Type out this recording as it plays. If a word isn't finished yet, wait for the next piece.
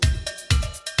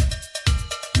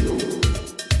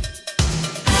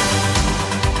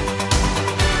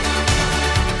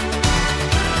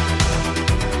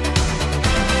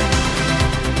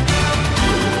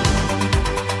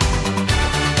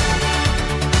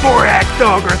Borak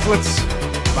Dog Earthlets.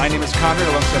 My name is Conrad,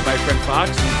 alongside my friend Fox.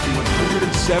 This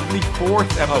is the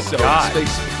 174th episode. Oh, God. Of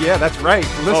Space. Yeah, that's right.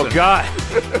 Listen. Oh, God.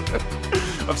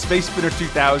 Of Space Spinner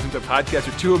 2000, a podcast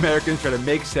where two Americans try to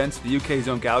make sense of the UK's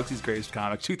own galaxy's greatest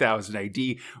comic, 2000 AD,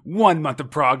 1 month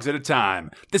of progs at a time.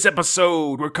 This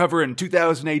episode, we're covering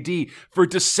 2000 AD for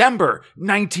December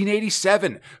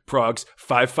 1987. Progs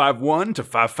 551 to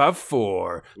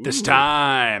 554. This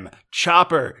time,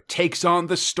 Chopper takes on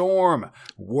the Storm.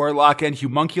 Warlock and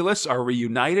Homunculus are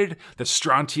reunited. The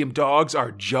Strontium Dogs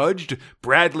are judged.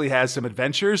 Bradley has some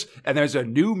adventures. And there's a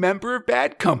new member of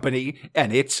Bad Company,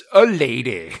 and it's a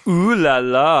lady. Ooh la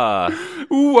la. Whoa,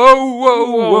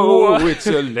 whoa, whoa, it's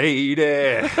a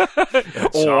lady.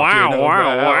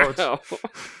 Wow.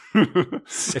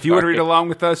 If you want to read along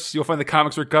with us, you'll find the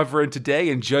comics we're covering today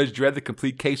in Judge Dredd, The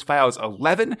Complete Case Files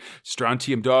 11,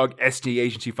 Strontium Dog, SD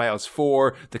Agency Files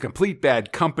 4, The Complete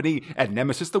Bad Company, and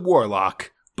Nemesis the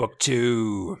Warlock, Book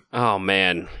 2. Oh,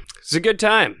 man. It's a good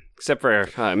time. Except for,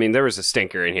 there was a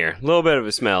stinker in here. A little bit of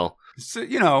a smell.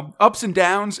 So, ups and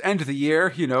downs, end of the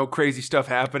year, crazy stuff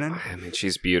happening. I mean,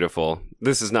 she's beautiful.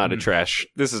 This is not a trash.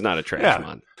 This is not a trash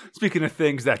month. Speaking of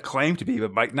things that claim to be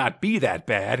but might not be that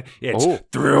bad, it's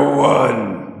Thrill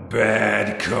One,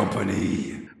 Bad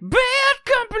Company. Bad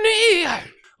Company! A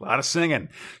lot of singing.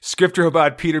 Script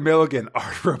robot Peter Milligan,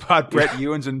 art robot Brett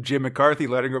Ewins, and Jim McCarthy,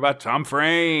 lettering robot Tom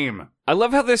Frame. I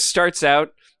love how this starts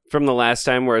out from the last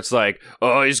time where it's like,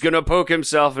 oh, he's going to poke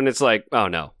himself, and it's like, oh,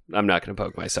 no, I'm not going to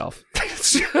poke myself.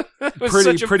 It was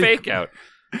such a fake out.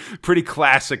 Pretty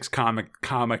classics comic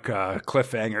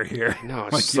cliffhanger here. No,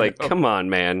 it's come on,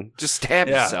 man. Just stab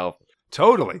yourself.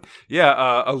 Totally.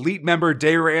 Yeah, elite member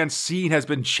Dayran Scene has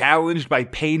been challenged by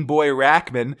Painboy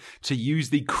Rackman to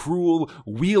use the cruel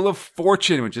Wheel of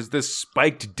Fortune, which is this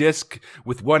spiked disc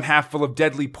with one half full of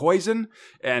deadly poison,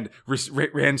 and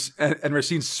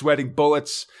Racine's sweating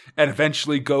bullets, and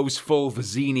eventually goes full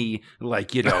Vizzini,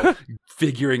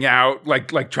 figuring out,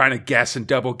 trying to guess and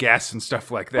double guess and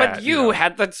stuff like that. But you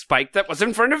had the spike that was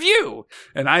in front of you.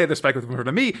 And I had the spike in front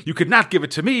of me. You could not give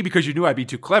it to me because you knew I'd be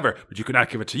too clever, but you could not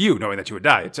give it to you, knowing that you would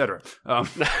die, etc.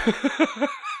 Love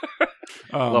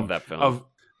that film.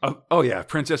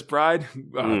 Princess Bride,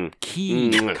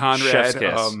 Key, Conrad. Chef's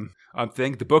kiss.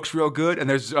 Thing. The book's real good, and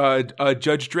there's a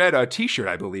Judge Dredd T-shirt,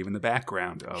 I believe, in the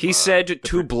background. He said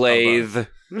to blathe.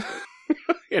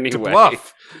 Anyway. To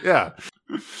bluff. Yeah.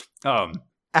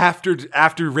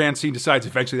 After Rancine decides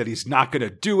eventually that he's not going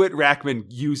to do it, Rackman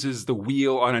uses the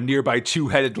wheel on a nearby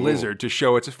two-headed lizard to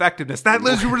show its effectiveness. That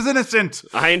lizard was innocent!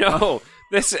 I know.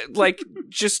 This,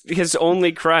 just his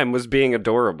only crime was being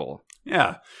adorable.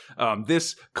 Yeah.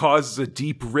 This causes a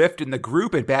deep rift in the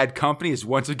group, and Bad Company is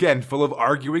once again full of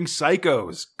arguing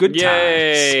psychos. Good times.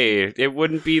 Yay! It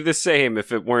wouldn't be the same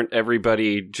if it weren't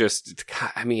everybody just,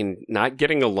 not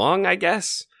getting along, I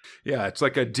guess. Yeah, it's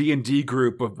like a D&D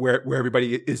group of where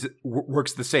everybody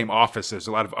works the same office. There's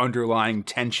a lot of underlying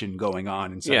tension going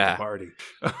on inside the party.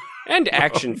 And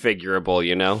action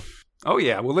figurable, Oh,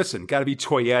 yeah. Well, listen, got to be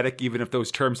toyetic, even if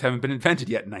those terms haven't been invented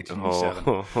yet in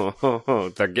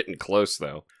 1987. They're getting close,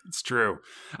 though. It's true.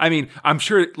 I'm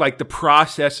sure, the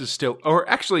process is still, or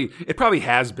actually, it probably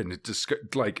has been,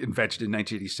 invented in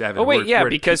 1987. Oh, wait,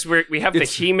 because we have the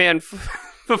He-Man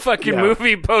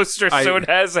movie poster, so it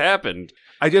has happened.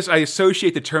 I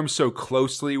associate the term so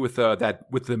closely with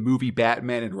the movie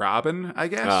Batman and Robin, I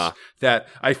guess, that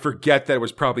I forget that it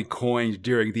was probably coined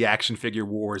during the action figure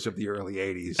wars of the early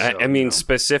 80s. So,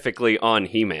 specifically on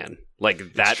He-Man.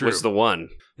 That was the one.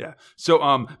 Yeah.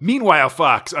 So, meanwhile,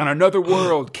 Fox, on another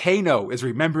world, Kano is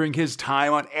remembering his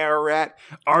time on Ararat,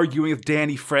 arguing with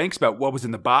Danny Franks about what was in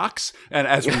the box. And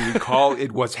as we recall,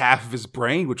 it was half of his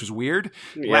brain, which was weird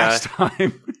last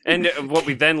time. And what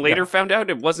we then later found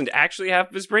out, it wasn't actually half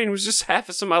of his brain. It was just half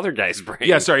of some other guy's brain.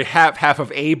 Yeah, sorry, half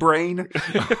of a brain.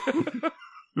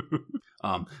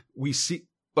 We see...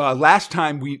 last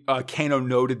time Kano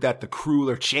noted that the crew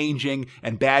are changing,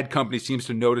 and Bad Company seems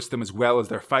to notice them as well as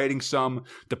they're fighting some.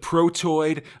 The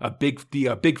Protoid,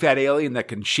 the big fat alien that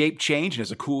can shape change and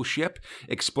is a cool ship,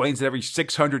 explains that every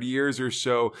 600 years or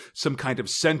so, some kind of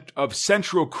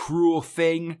central cruel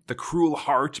thing, the cruel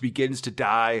heart, begins to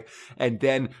die and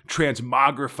then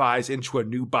transmogrifies into a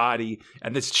new body,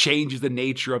 and this changes the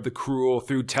nature of the cruel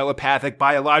through telepathic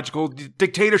biological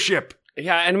dictatorship.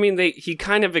 Yeah, and he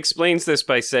kind of explains this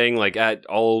by saying,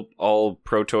 all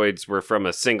protoids were from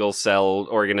a single cell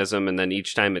organism, and then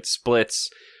each time it splits,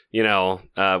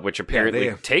 which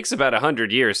apparently takes about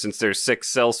 100 years since there's 6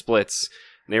 cell splits.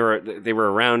 They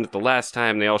were around the last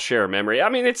time. They all share a memory. I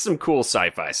mean, it's some cool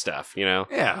sci-fi stuff, you know?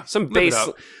 Yeah. Some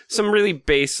really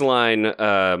baseline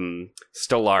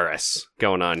Stellaris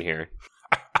going on here.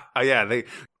 Yeah, they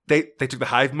took the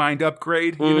hive mind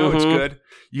upgrade. You know, it's good.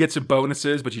 You get some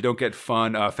bonuses, but you don't get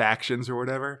fun factions or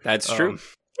whatever. That's true.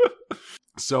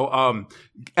 So,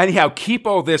 anyhow, keep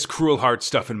all this Cruel Heart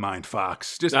stuff in mind,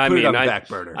 Fox. Just put it on the back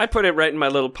burner. I put it right in my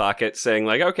little pocket saying,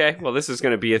 like, okay, well, this is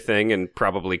going to be a thing and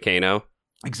probably Kano.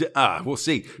 We'll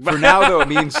see. For now, though, it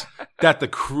means that the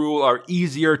Cruel are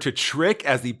easier to trick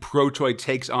as the Protoid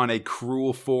takes on a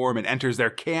cruel form and enters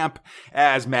their camp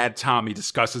as Mad Tommy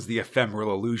discusses the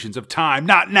ephemeral illusions of time.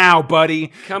 Not now,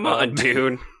 buddy. Come on,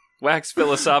 dude. Wax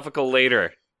philosophical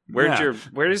later. Where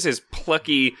does his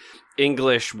plucky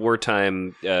English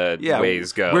wartime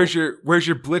ways go? Where's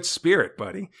your blitz spirit,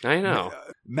 buddy? I know.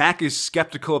 Mac is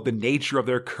skeptical of the nature of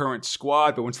their current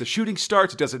squad, but once the shooting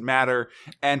starts, it doesn't matter,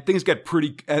 and things get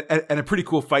and a pretty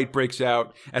cool fight breaks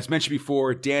out. As mentioned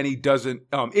before, Danny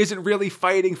isn't really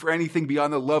fighting for anything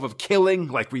beyond the love of killing.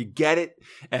 Like, we get it,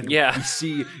 and we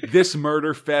see this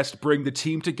murder fest bring the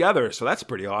team together. So that's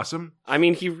pretty awesome. I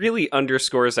mean, he really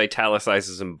underscores,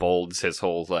 italicizes, and bolds his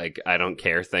whole I don't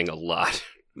care thing a lot.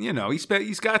 You know, he's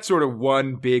got sort of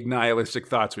one big nihilistic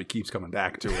thought, so he keeps coming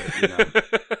back to it. You know?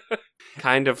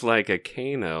 Kind of like a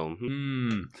Kano.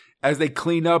 As they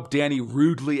clean up, Danny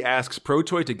rudely asks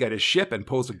Protoid to get his ship and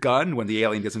pulls a gun when the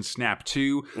alien doesn't snap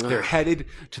to. They're headed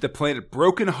to the planet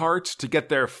Broken Heart to get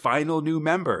their final new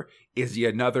member. Is he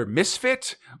another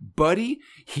misfit? Buddy,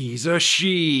 he's a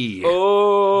she.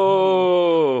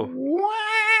 Oh.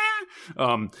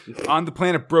 On the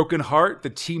planet Broken Heart, the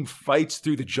team fights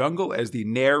through the jungle as the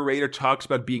narrator talks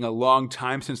about being a long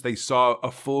time since they saw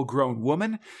a full-grown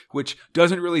woman, which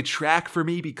doesn't really track for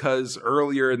me because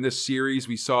earlier in this series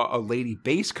we saw a lady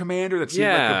base commander that seemed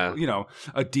like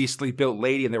a decently built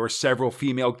lady, and there were several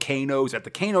female Kanos at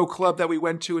the Kano Club that we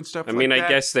went to and stuff like that. I mean, I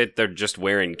guess that they're just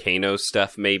wearing Kano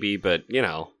stuff maybe, but,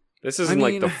 this isn't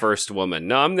like the first woman.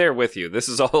 No, I'm there with you. This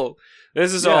is all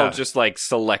just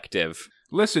selective.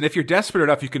 Listen, if you're desperate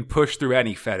enough, you can push through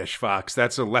any fetish, Fox.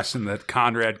 That's a lesson that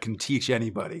Conrad can teach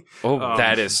anybody. Oh,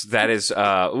 that is,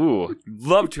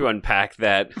 love to unpack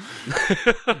that.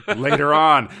 Later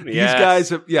on. Yes.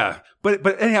 These guys,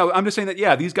 But anyhow, I'm just saying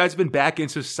that, these guys have been back in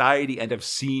society and have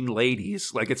seen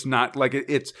ladies. Like, it's not like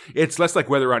it's less like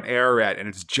where they're on Ararat and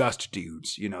it's just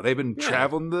dudes. You know, they've been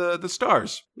traveling the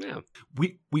stars. Yeah.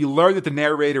 We learn that the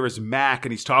narrator is Mac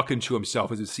and he's talking to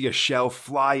himself as we see a shell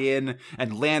fly in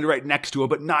and land right next to him,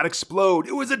 but not explode.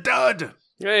 It was a dud.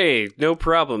 Hey, no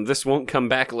problem. This won't come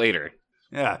back later.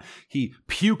 Yeah, he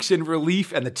pukes in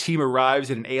relief, and the team arrives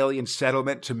at an alien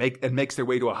settlement makes their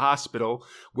way to a hospital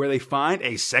where they find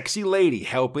a sexy lady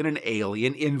helping an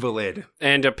alien invalid.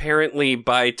 And apparently,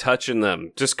 by touching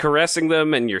them, just caressing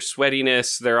them, and your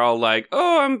sweatiness, they're all like,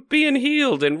 "Oh, I'm being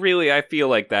healed." And really, I feel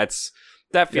like that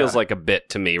feels like a bit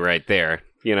to me right there.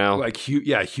 You know, like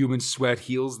human sweat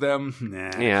heals them.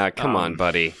 Nah. Yeah, come on,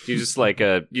 buddy. You just like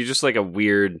a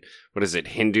weird, what is it,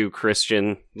 Hindu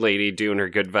Christian lady doing her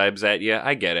good vibes at you.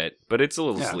 I get it, but it's a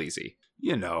little sleazy.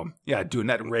 You know, doing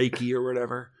that Reiki or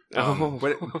whatever.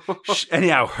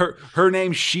 Anyhow, her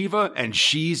name's Shiva, and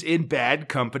she's in bad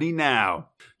company now.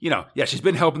 She's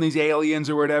been helping these aliens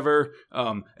or whatever,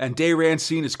 and Day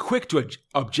Rancine is quick to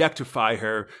objectify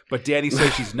her, but Danny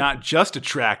says she's not just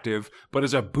attractive, but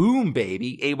is a boom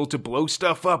baby, able to blow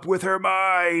stuff up with her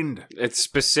mind. It's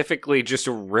specifically just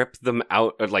to rip them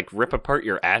out, rip apart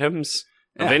your atoms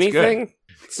of anything.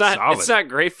 It's not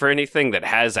great for anything that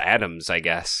has atoms, I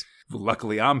guess.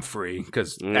 Luckily, I'm free,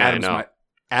 because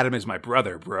Adam is my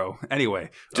brother, bro. Anyway.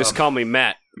 Just call me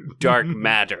Matt. Dark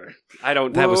matter.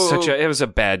 It was a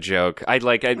bad joke.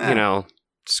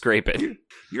 Scrape it.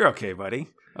 You're okay, buddy.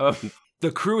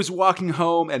 The crew is walking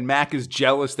home, and Mac is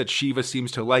jealous that Shiva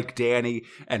seems to like Danny,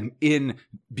 and in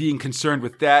being concerned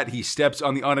with that, he steps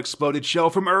on the unexploded shell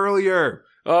from earlier.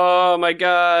 Oh my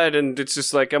god, and it's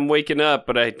just like, I'm waking up,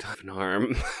 but I don't have an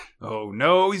arm. Oh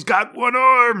no, he's got one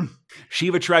arm!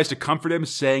 Shiva tries to comfort him,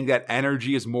 saying that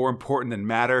energy is more important than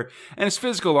matter, and his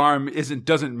physical arm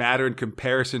doesn't matter in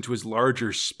comparison to his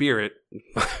larger spirit.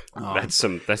 That's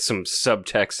some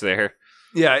subtext there.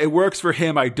 Yeah, it works for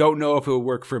him. I don't know if it will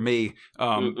work for me.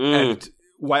 And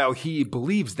while he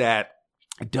believes that,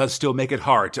 it does still make it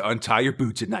hard to untie your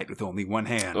boots at night with only one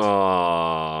hand.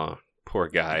 Aw, poor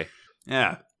guy.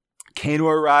 Yeah. Kano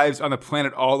arrives on the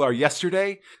planet All Our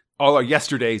Yesterdays,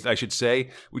 I should say,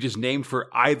 which is named for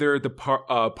either the part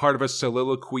of a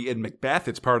soliloquy in Macbeth.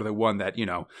 It's part of the one that,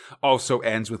 also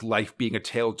ends with life being a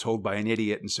tale told by an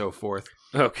idiot and so forth.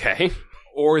 Okay.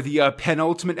 Or the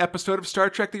penultimate episode of Star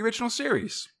Trek, the original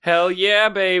series. Hell yeah,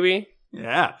 baby.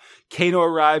 Yeah. Kano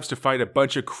arrives to fight a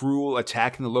bunch of Krul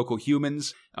attacking the local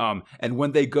humans. And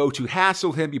when they go to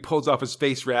hassle him, he pulls off his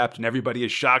face wrap and everybody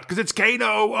is shocked because it's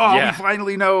Kano. Oh, yeah. We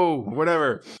finally know.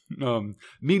 Whatever.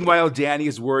 Meanwhile, Danny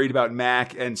is worried about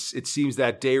Mac, and it seems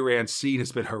that Dayran Scene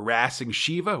has been harassing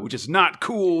Shiva, which is not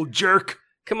cool, jerk.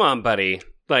 Come on, buddy.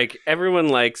 Like, everyone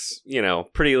likes,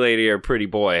 pretty lady or pretty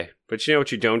boy. But you know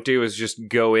what you don't do is just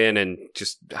go in and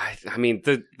just, I mean,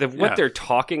 what they're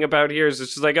talking about here is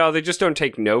just like, oh, they just don't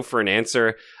take no for an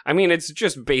answer. I mean, it's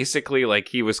just basically like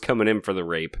he was coming in for the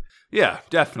rape. Yeah,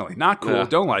 definitely. Not cool.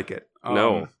 Don't like it.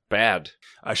 No, bad.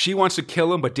 She wants to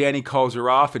kill him, but Danny calls her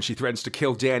off, and she threatens to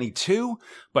kill Danny too.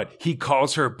 But he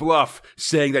calls her bluff,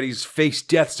 saying that he's faced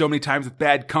death so many times with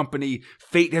bad company.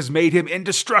 Fate has made him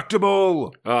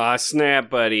indestructible. Aw, snap,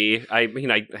 buddy. I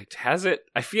mean, has it?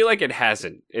 I feel like it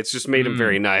hasn't. It's just made him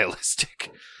very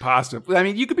nihilistic. Possibly. I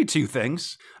mean, you could be two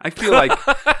things. I feel like...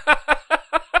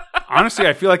 Honestly,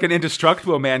 I feel like an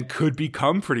indestructible man could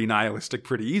become pretty nihilistic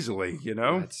pretty easily,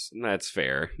 That's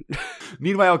fair.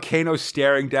 Meanwhile, Kano's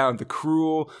staring down the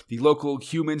Krul. The local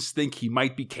humans think he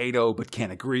might be Kano, but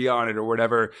can't agree on it or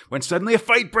whatever, when suddenly a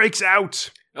fight breaks out.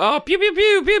 Oh, pew, pew,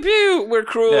 pew, pew, pew. We're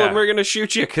Krul and we're going to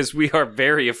shoot you because we are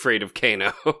very afraid of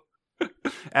Kano.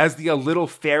 As the little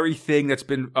fairy thing that's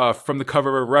been from the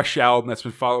cover of a Rush album that's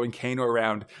been following Kano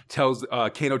around comes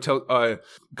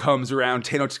around.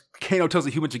 Kano tells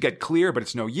the human to get clear, but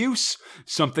it's no use.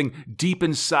 Something deep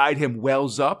inside him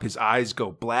wells up. His eyes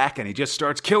go black, and he just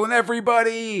starts killing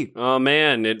everybody. Oh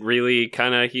man, it really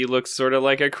he looks sort of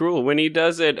like a Krul when he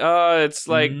does it. It's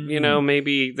like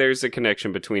maybe there's a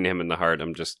connection between him and the heart.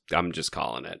 I'm just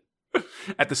calling it.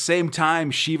 At the same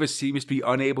time, Shiva seems to be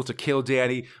unable to kill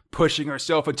Danny, pushing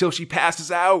herself until she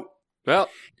passes out. Well,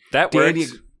 that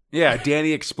works. Yeah,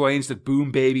 Danny explains that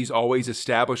Boom Babies always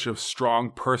establish a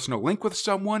strong personal link with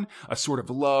someone, a sort of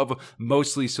love,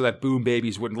 mostly so that Boom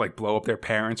Babies wouldn't blow up their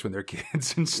parents when they're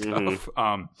kids and stuff.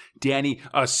 Danny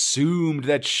assumed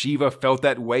that Shiva felt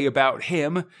that way about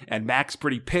him, and Mac's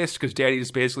pretty pissed because Danny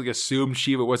just basically assumed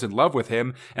Shiva was in love with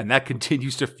him, and that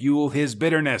continues to fuel his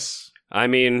bitterness. I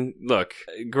mean, look,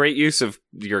 great use of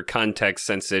your context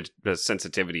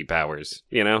sensitivity powers,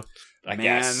 I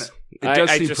guess.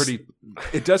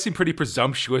 It does seem pretty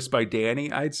presumptuous by Danny,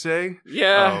 I'd say.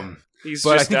 Yeah. He's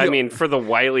just, for the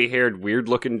wily-haired,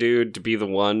 weird-looking dude to be the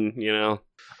one,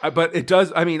 But it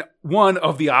does, one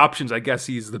of the options, I guess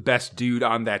he's the best dude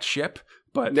on that ship.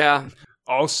 But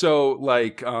also,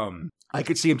 I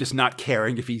could see him just not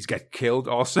caring if he's get killed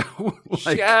also.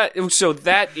 Yeah, so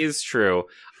that is true.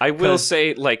 I will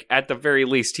say, at the very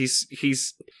least,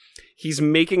 he's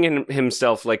making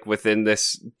himself within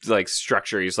this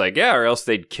structure. He's or else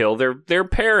they'd kill their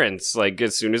parents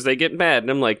as soon as they get mad.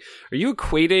 And I'm like, are you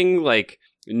equating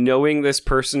knowing this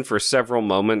person for several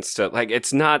moments to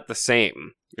it's not the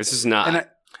same. This is not.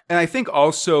 And I think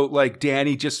also,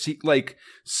 Danny just,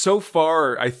 so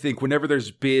far, I think whenever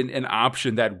there's been an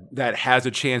option that has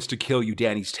a chance to kill you,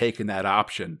 Danny's taken that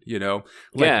option,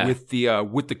 With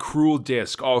the Krul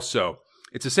disc also.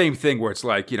 It's the same thing where it's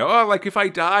if I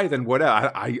die, then what?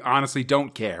 I honestly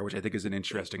don't care, which I think is an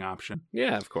interesting option.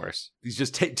 Yeah, of course. He's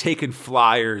just taking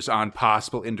flyers on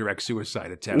possible indirect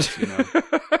suicide attempts,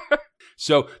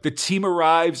 So the team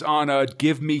arrives on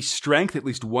Give Me Strength, at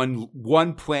least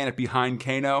one planet behind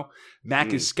Kano.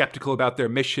 Mac is skeptical about their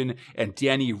mission, and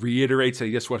Danny reiterates that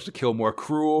he just wants to kill more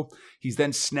Krul. He's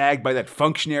then snagged by that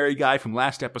functionary guy from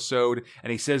last episode,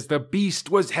 and he says the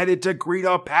beast was headed to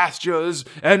greener pastures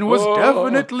and was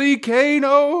definitely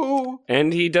Kano.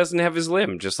 And he doesn't have his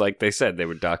limb, just like they said. They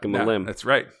would dock him a limb. That's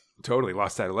right. Totally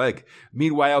lost that leg.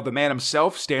 Meanwhile, the man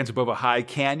himself stands above a high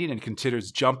canyon and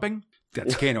considers jumping.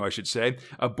 That's Kano, I should say.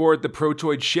 Aboard the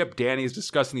Protoid ship, Danny is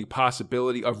discussing the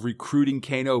possibility of recruiting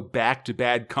Kano back to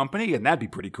bad company, and that'd be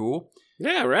pretty cool.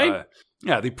 Yeah, right?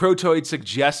 The Protoid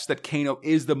suggests that Kano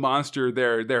is the monster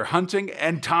they're hunting,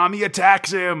 and Tommy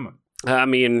attacks him. I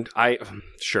mean,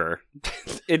 sure.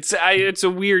 It's a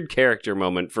weird character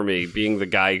moment for me, being the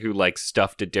guy who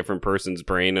stuffed a different person's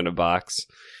brain in a box.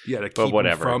 Yeah, to keep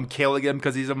him from killing him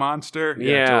because he's a monster.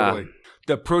 Yeah, totally.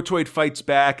 The Protoid fights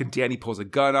back, and Danny pulls a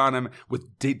gun on him,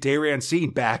 with Dayran Scene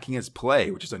backing his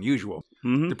play, which is unusual.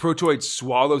 Mm-hmm. The Protoid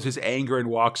swallows his anger and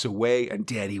walks away, and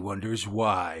Danny wonders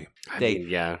why.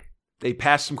 They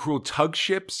pass some Krul tug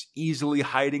ships, easily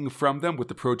hiding from them with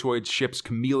the Protoid ship's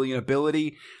chameleon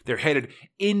ability. They're headed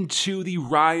into the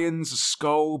Ryan's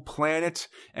Skull planet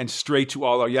and straight to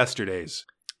all our yesterdays.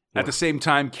 At the same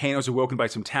time, Kano's awoken by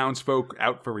some townsfolk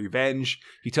out for revenge.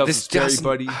 He tells his fairy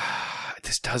buddy...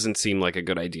 this doesn't seem like a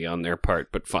good idea on their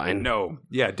part, but fine. No,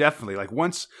 yeah, definitely. Like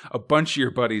once a bunch of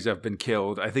your buddies have been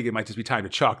killed, I think it might just be time to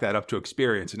chalk that up to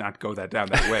experience and not go down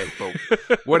that way.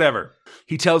 But whatever.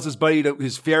 He tells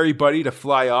his fairy buddy to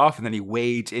fly off, and then he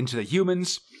wades into the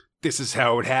humans. This is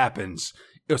how it happens.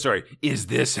 Oh, sorry. Is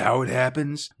this how it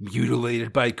happens?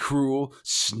 Mutilated by Cruel,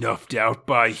 snuffed out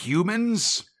by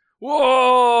humans?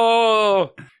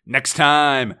 Whoa! Next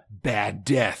time, bad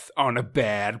death on a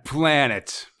bad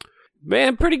planet.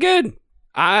 Man, pretty good.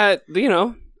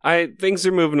 Things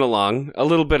are moving along. A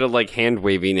little bit of like hand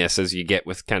waviness as you get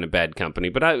with kind of Bad Company,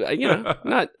 but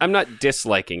I'm not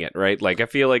disliking it, right? Like I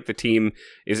feel like the team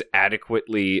is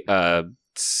adequately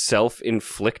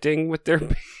self-inflicting with their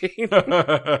pain.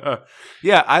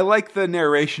 Yeah, I like the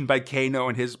narration by Kano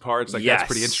and his parts. Like yes. That's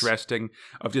pretty interesting,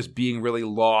 of just being really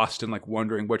lost and like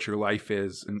wondering what your life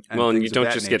is. And you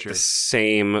don't just get the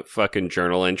same fucking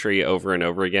journal entry over and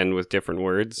over again with different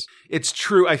words. It's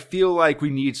true. I feel like we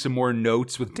need some more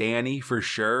notes with Danny for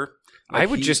sure. Like I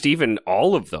would just even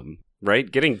all of them, right?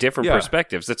 Getting different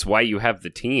perspectives. That's why you have the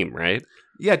team, right?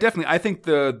 Yeah, definitely. I think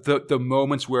the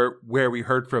moments where we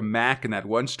heard from Mac in that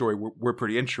one story were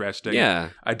pretty interesting. Yeah.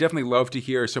 I definitely love to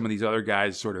hear some of these other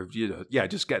guys sort of,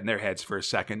 just get in their heads for a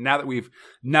second. Now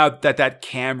that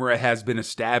camera has been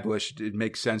established, it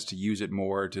makes sense to use it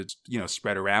more to,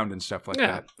 spread around and stuff like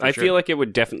that. I feel like it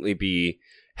would definitely be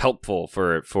helpful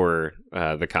for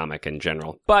the comic in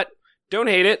general. But don't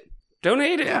hate it. Don't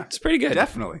hate it. Yeah, it's pretty good.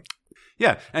 Definitely.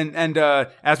 Yeah, and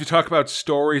as we talk about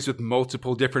stories with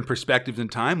multiple different perspectives and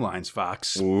timelines,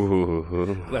 Fox,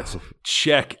 let's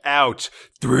check out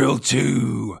Thrill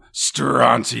 2,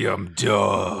 Strontium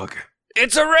Dog.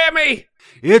 It's a Remy!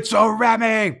 It's a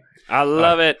Remy! I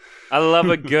love it. I love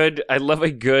a good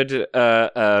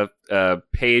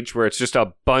page where it's just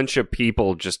a bunch of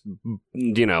people just,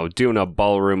 doing a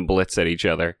ballroom blitz at each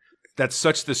other. That's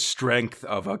such the strength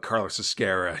of Carlos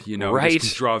Ezquerra, right? He can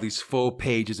draw these full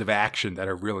pages of action that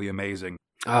are really amazing.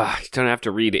 You don't have to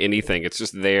read anything; it's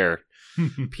just there.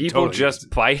 People Totally. just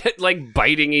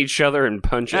biting each other and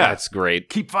punching. Yeah. That's great.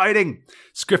 Keep fighting.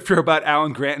 Script about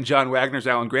Alan Grant and John Wagner's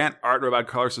Alan Grant. Art about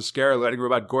Carlos Ezquerra. Letting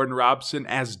about Gordon Robson,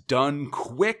 as done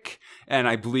quick. And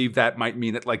I believe that might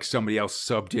mean that like somebody else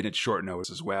subbed in at short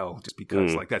notice as well, just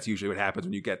because like that's usually what happens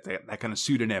when you get that kind of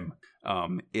pseudonym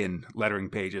in lettering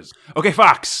pages. Okay,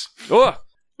 Fox. Oh,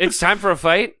 it's time for a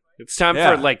fight. It's time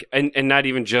for and not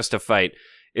even just a fight.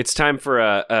 It's time for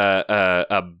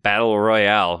a battle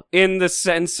royale in the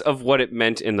sense of what it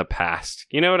meant in the past.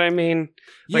 You know what I mean?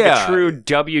 Like a true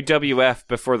WWF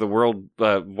before the World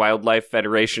Wildlife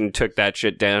Federation took that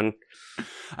shit down.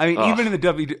 I mean, even in the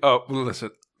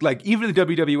even in the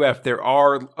WWF, there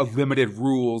are limited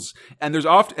rules, and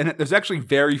there's actually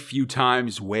very few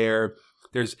times where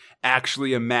there's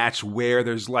actually a match where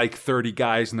there's like 30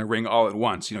 guys in the ring all at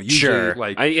once.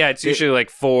 Usually it's usually like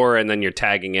 4, and then you're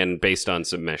tagging in based on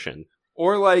submission.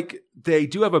 Or like they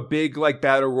do have a big like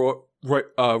battle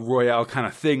royale kind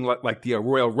of thing, like the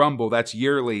Royal Rumble. That's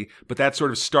yearly, but that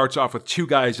sort of starts off with 2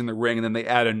 guys in the ring, and then they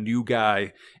add a new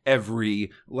guy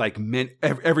every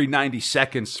 90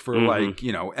 seconds for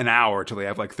an hour till they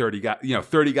have like 30 guys.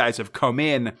 30 guys have come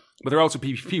in, but there are also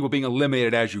people being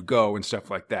eliminated as you go and stuff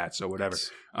like that. So whatever.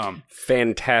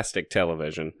 Fantastic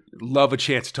television. Love a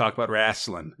chance to talk about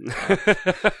wrestling.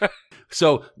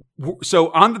 So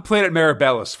on the planet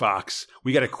Marabellus, Fox,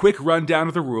 we get a quick rundown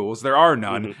of the rules. There are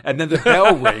none. And then the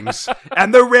bell rings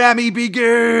and the Ramy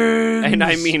begins. And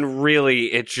I mean,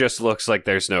 really, it just looks like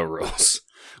there's no rules.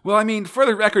 Well, I mean, for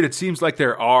the record, it seems like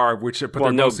there are, but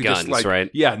they're no mostly guns, just right?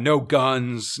 Yeah, no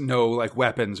guns, no like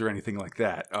weapons or anything like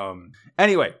that.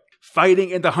 Anyway,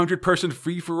 fighting in the 100-person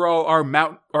free-for-all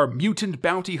are mutant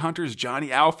bounty hunters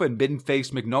Johnny Alpha and Midden-Face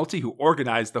McNulty, who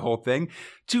organized the whole thing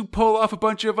to pull off a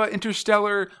bunch of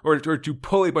interstellar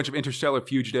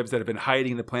fugitives that have been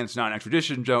hiding in the planet's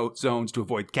non-extradition zones to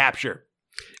avoid capture.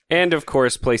 And, of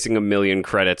course, placing 1 million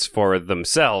credits for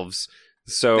themselves,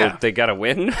 so they gotta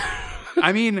win.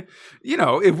 I mean,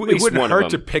 it wouldn't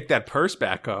hurt to pick that purse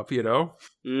back up,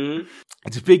 Mm-hmm.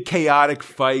 It's a big chaotic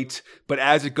fight, but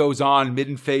as it goes on,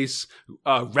 Midden-Face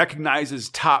recognizes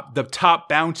the top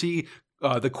bounty,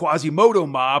 the Quasimodo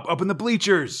mob up in the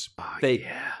bleachers.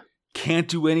 They can't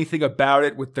do anything about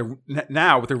it with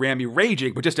the Ramy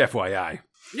raging, but just FYI.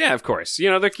 Yeah, of course.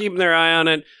 They're keeping their eye on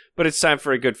it, but it's time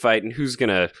for a good fight, and who's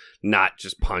gonna not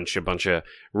just punch a bunch of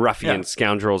ruffian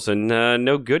scoundrels and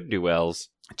no good duels?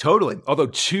 Totally. Although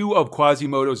 2 of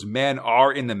Quasimodo's men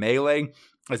are in the melee,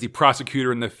 as the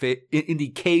prosecutor in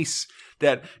the case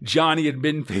that Johnny and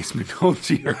Midden-Face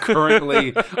McNulty are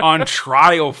currently on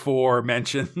trial for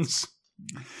mentions.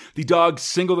 The dogs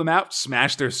single them out,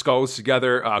 smash their skulls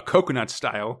together, coconut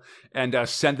style, and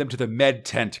send them to the med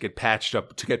tent to get patched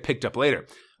up, to get picked up later.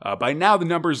 By now, the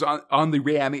numbers on the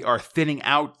Miami are thinning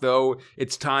out, though.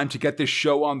 It's time to get this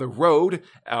show on the road,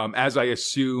 as I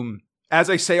assume. As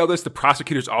I say all this, the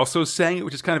prosecutor's also saying it,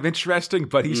 which is kind of interesting,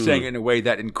 but he's saying it in a way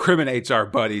that incriminates our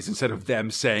buddies instead of them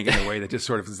saying it in a way that just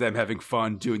sort of is them having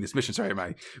fun doing this mission. Sorry,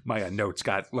 my notes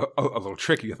got a little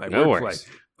tricky with my wordplay.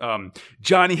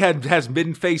 Johnny has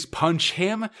Middenface punch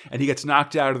him, and he gets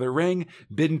knocked out of the ring.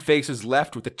 Middenface is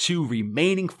left with the two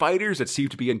remaining fighters that seem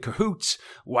to be in cahoots,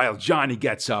 while Johnny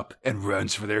gets up and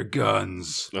runs for their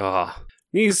guns.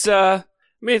 He's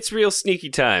it's real sneaky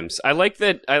times. I like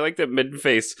that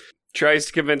Middenface tries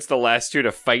to convince the last two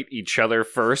to fight each other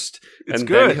first, and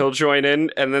then he'll join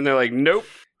in, and then they're like, nope.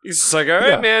 He's just like, all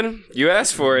right, man, you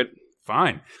asked for it.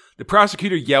 Fine. The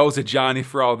prosecutor yells at Johnny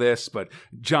for all this, but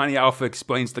Johnny Alpha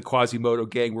explains the Quasimodo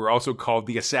gang were also called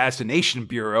the Assassination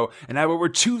Bureau and have over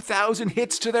 2,000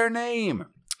 hits to their name.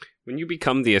 When you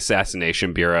become the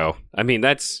Assassination Bureau, I mean,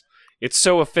 it's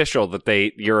so official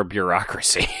that you're a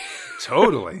bureaucracy.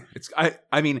 Totally.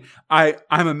 I'm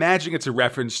imagining it's a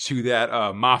reference to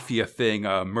that mafia thing,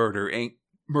 Murder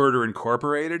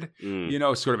Incorporated.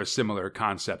 Sort of a similar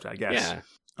concept, I guess.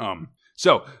 Yeah.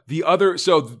 So the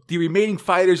remaining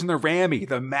fighters in the Rami,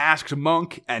 the Masked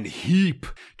Monk and Heap,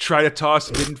 try to toss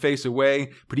Middenface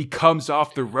away, but he comes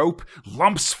off the rope,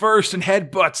 lumps first, and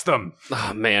headbutts them.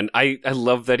 Oh man, I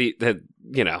love that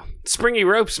springy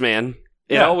ropes, man.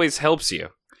 It always helps you.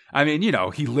 I mean,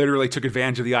 he literally took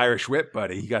advantage of the Irish whip,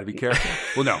 buddy. You got to be careful.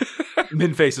 Well, no,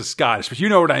 Middenface is Scottish, but you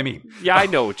know what I mean. Yeah, I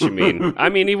know what you mean. I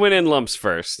mean, he went in lumps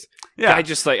first. Yeah. Guy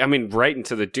just right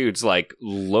into the dude's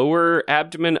lower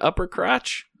abdomen, upper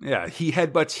crotch. Yeah, he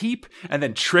headbutts Heap and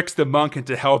then tricks the monk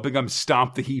into helping him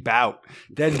stomp the Heap out.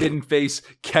 Then Middenface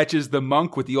catches the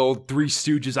monk with the old Three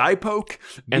Stooges eye poke.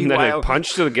 And then a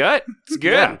punch to the gut. It's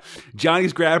good. Yeah.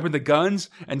 Johnny's grabbing the guns,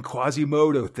 and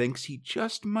Quasimodo thinks he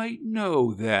just might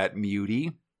know that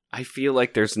mutie. I feel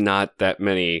like there's not that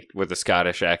many with a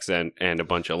Scottish accent and a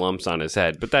bunch of lumps on his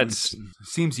head, but that's...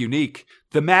 Seems unique.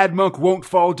 The Mad Monk won't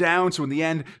fall down, so in the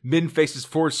end, Middenface is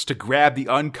forced to grab the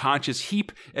unconscious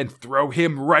Heap and throw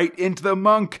him right into the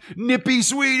monk. Nippy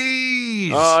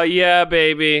sweeties! Oh, yeah,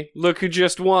 baby. Look who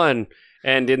just won.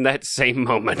 And in that same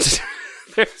moment...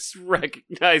 There's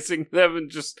recognizing them and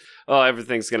just,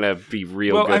 everything's going to be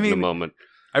real good in the moment.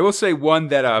 I will say one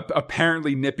that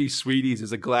apparently Nippy Sweeties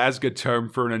is a Glasgow term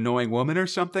for an annoying woman or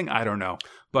something. I don't know.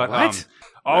 But what?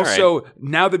 Also,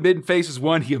 now that Middenface has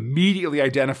won, he immediately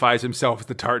identifies himself as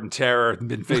the Tartan Terror,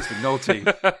 Middenface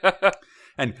McNulty.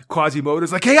 And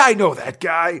Quasimodo's like, hey, I know that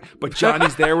guy. But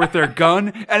Johnny's there with their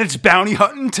gun, and it's bounty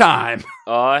hunting time.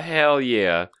 Oh, hell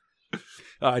yeah.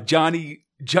 Johnny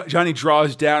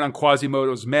draws down on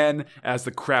Quasimodo's men as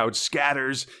the crowd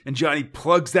scatters, and Johnny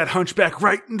plugs that hunchback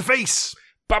right in the face.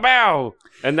 Bow!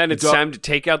 And then it's time to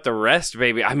take out the rest,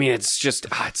 baby. I mean, it's just,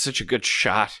 it's such a good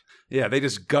shot. Yeah, they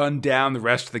just gun down the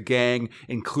rest of the gang,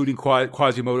 including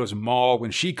Quasimodo's Maul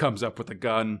when she comes up with a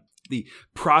gun. The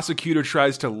prosecutor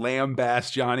tries to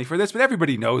lambaste Johnny for this, but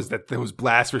everybody knows that those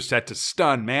blasts were set to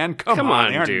stun, man. Come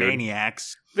on, they aren't dude.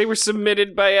 Maniacs. They were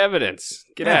submitted by evidence.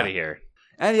 Get out of here.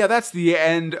 And yeah, that's the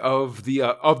end of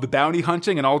the bounty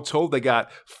hunting, and all told, they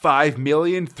got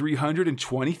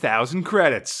 5,320,000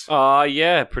 credits.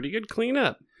 Yeah, pretty good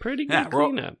cleanup.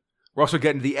 Cleanup. We're also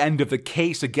getting to the end of the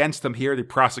case against them here. The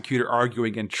prosecutor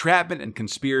arguing entrapment and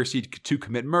conspiracy to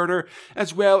commit murder,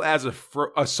 as well as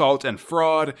assault and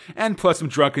fraud, and plus some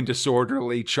drunken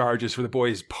disorderly charges for the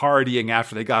boys partying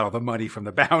after they got all the money from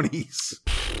the bounties.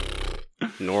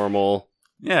 Normal.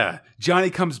 Yeah. Johnny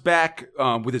comes back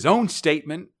with his own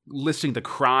statement listing the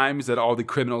crimes that all the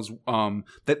criminals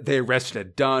that they arrested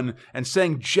had done, and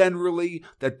saying generally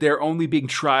that they're only being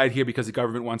tried here because the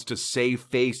government wants to save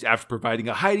face after providing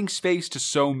a hiding space to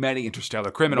so many interstellar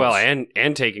criminals. Well,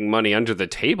 and taking money under the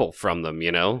table from them,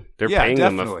 They're paying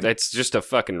them. That's just a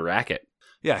fucking racket.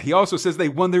 Yeah, he also says they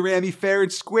won the Rami fair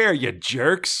and square, you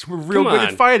jerks. We're real good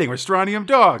at fighting. We're Strontium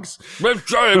dogs.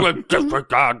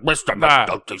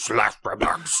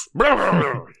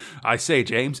 I say,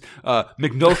 James,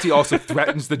 McNulty also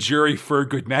threatens the jury for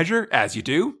good measure, as you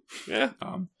do. Yeah.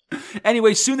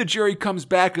 Anyway, soon the jury comes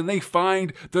back and they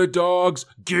find the dogs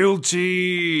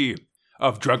guilty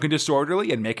of drunken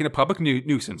disorderly and making a public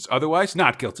nuisance. Otherwise,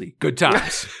 not guilty. Good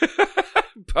times.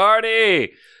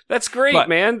 Party! That's great,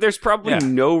 man. There's probably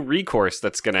no recourse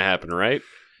that's going to happen, right?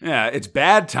 Yeah, it's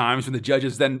bad times when the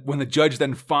judge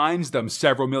then fines them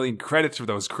several million credits for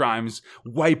those crimes,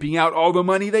 wiping out all the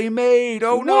money they made.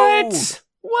 Oh no!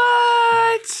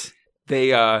 What?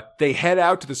 They head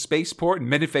out to the spaceport, and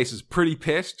Minutface is pretty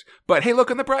pissed. But hey, look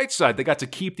on the bright side. They got to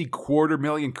keep the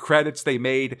 250,000 credits they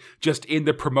made just in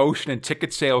the promotion and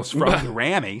ticket sales from the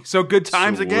Rammy. So good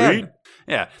times again.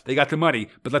 Yeah, they got the money,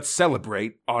 but let's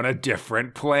celebrate on a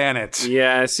different planet.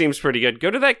 Yeah, it seems pretty good.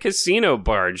 Go to that casino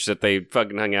barge that they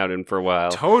fucking hung out in for a while.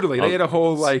 Totally. They had a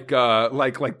whole like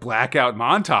blackout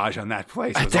montage on that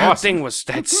place. It was that awesome.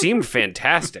 that seemed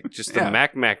fantastic. Just the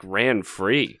Mac ran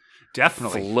free.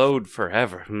 Definitely. Flowed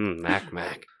forever.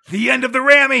 Mac. The end of the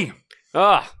Rammy.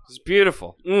 Ah, it's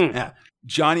beautiful. Yeah.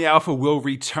 Johnny Alpha will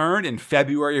return in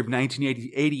February of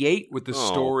 1988 with the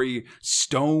story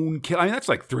Stone Kill. I mean, that's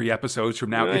like 3 episodes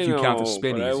from now if you count the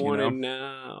spinnies. But I want it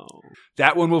now.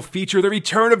 That one will feature the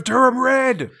return of Durham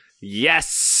Red.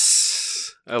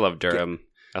 Yes, I love Durham.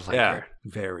 I like her.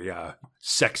 Very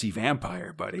sexy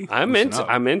vampire, buddy. I'm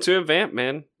into a vamp,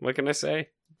 man. What can I say?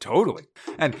 Totally.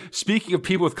 And speaking of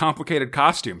people with complicated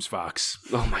costumes, Fox.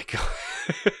 Oh my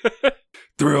god.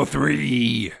 Thrill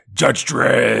 3, Judge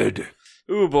Dredd.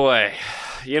 Ooh, boy.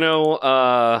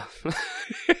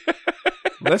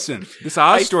 Listen, this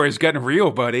Oz story is getting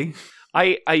real, buddy.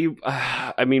 I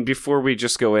mean, before we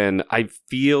just go in, I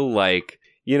feel like,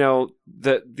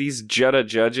 these Jutta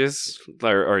judges,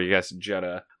 or yes,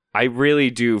 Jutta, I really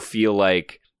do feel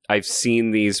like I've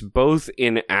seen these both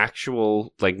in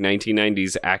actual,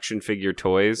 1990s action figure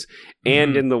toys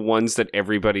and in the ones that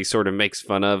everybody sort of makes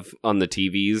fun of on the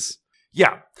TVs.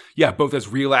 Yeah, both as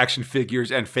real action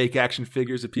figures and fake action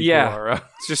figures that people are...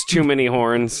 it's just too many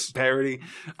horns. Parody.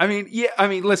 I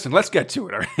mean, listen, let's get to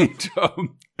it, all right?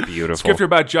 Beautiful. Script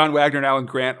about John Wagner and Alan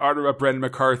Grant, art about Brendan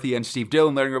McCarthy and Steve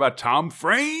Dillon, learning about Tom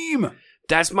Frame.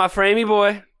 That's my Framey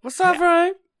boy. What's up,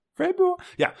 Frame?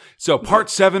 Yeah. So part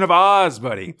 7 of Oz,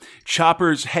 buddy.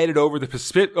 Chopper's headed over the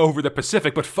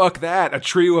Pacific, but fuck that. A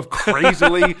trio of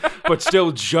crazily but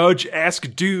still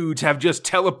judge-esque dudes have just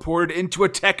teleported into a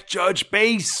tech judge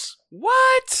base.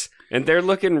 What? And they're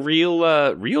looking real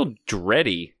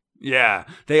dready. Yeah,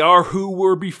 they are who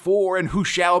were before and who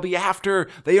shall be after.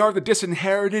 They are the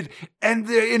disinherited and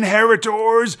the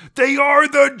inheritors. They are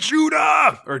the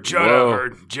Judah or Judah or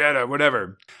Jeddah,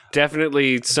 whatever.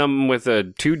 Definitely some with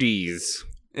 2 Ds.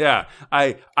 Yeah,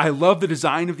 I love the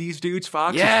design of these dudes,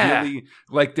 Fox. Yeah. It's really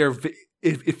like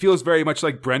it feels very much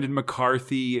like Brendan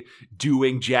McCarthy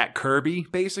doing Jack Kirby,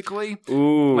 basically.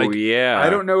 Ooh, yeah. I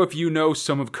don't know if you know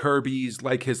some of Kirby's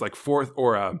his fourth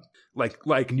or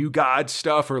like New God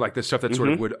stuff or like the stuff that sort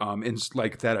of would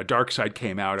that Dark Side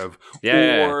came out of,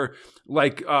 or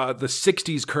like the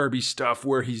 60s Kirby stuff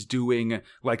where he's doing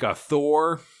like a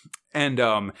Thor and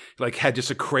had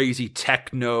just a crazy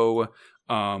techno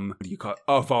what do you call it?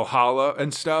 Valhalla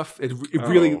and stuff. It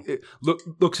really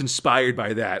looks inspired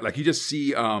by that. Like you just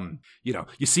see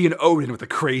you see an Odin with a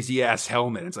crazy ass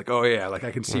helmet. It's like, oh yeah, like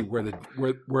I can see where the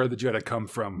Jedi come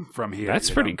from here. That's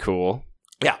pretty cool.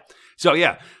 Yeah. So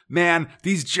yeah, man,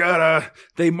 these Jedi,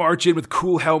 they march in with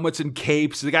cool helmets and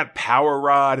capes. They got Power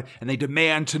Rod, and they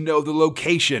demand to know the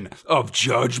location of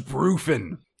Judge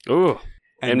Brufin. Ooh.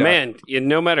 And man,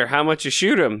 no matter how much you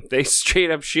shoot them, they straight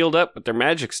up shield up with their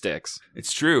magic sticks.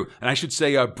 It's true. And I should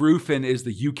say Brufin is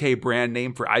the UK brand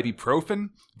name for ibuprofen,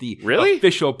 the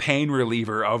official pain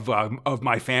reliever of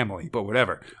my family, but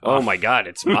whatever. Oh my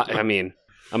God. I'm an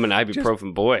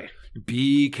ibuprofen boy.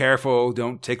 Be careful.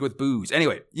 Don't take it with booze.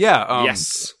 Anyway, yeah.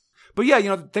 Yes. But yeah,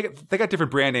 they got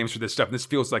different brand names for this stuff, and this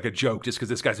feels like a joke just because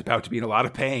this guy's about to be in a lot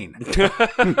of pain.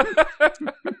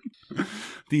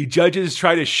 The judges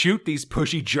try to shoot these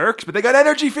pushy jerks, but they got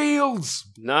energy fields.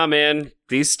 Nah, man.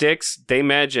 These sticks, they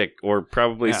magic, or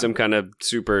probably some kind of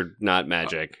super not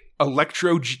magic.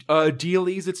 Electro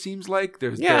dealies, it seems like.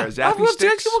 There are zappy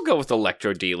sticks. We'll go with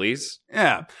electro dealies.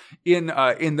 Yeah.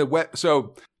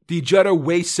 So the Jedi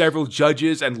waste several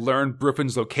judges and learn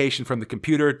Brufin's location from the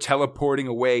computer, teleporting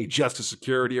away just as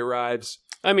security arrives.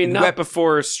 I mean, not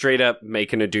before straight up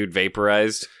making a dude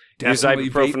vaporized. Use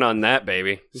ibuprofen on that,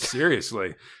 baby.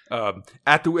 Seriously.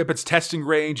 At the Whippets testing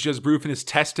range, Judge Brufin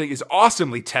is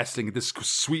awesomely testing this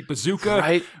sweet bazooka.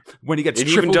 Right. When he gets it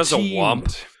triple even does teamed. A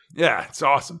whomp. Yeah, it's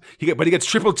awesome. But he gets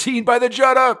triple teamed by the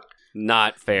Jedi.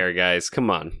 Not fair, guys.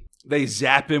 Come on. They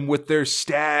zap him with their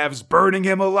staves, burning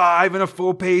him alive in a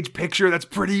full-page picture. That's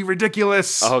pretty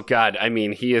ridiculous. Oh, God. I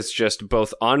mean, he is just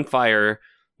both on fire.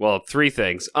 Well, 3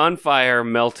 things. On fire,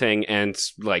 melting, and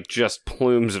just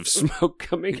plumes of smoke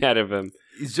coming out of him.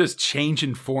 He's just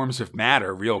changing forms of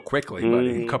matter real quickly,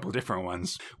 buddy. A couple different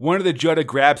ones. One of the Jedi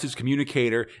grabs his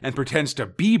communicator and pretends to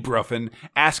be Brufin,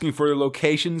 asking for the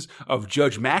locations of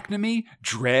Judge McNamee,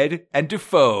 Dredd, and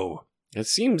Defoe. It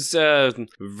seems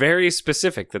very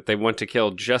specific that they want to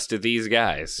kill just these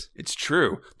guys. It's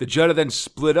true. The Judda then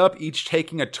split up, each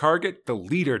taking a target, the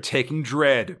leader taking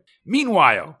Dredd.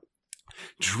 Meanwhile,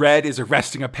 Dredd is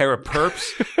arresting a pair of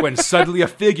perps when suddenly a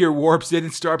figure warps in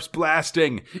and starts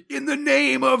blasting, "In the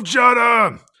name of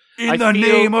Judda! In the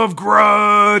name of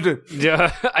Grodd!"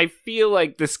 Yeah, I feel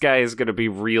like this guy is going to be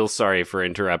real sorry for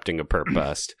interrupting a perp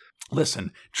bust.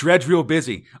 Listen, Dredd's real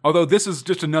busy. Although this is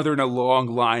just another in a long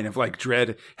line of like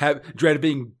Dredd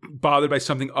being bothered by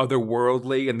something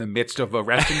otherworldly in the midst of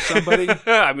arresting somebody.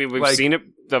 I mean, we've seen it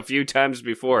a few times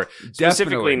before.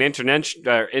 Specifically an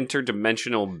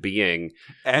interdimensional being.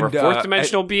 Or a fourth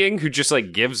dimensional being who just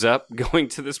like gives up going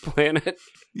to this planet.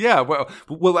 Yeah,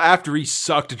 well, after he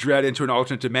sucked Dredd into an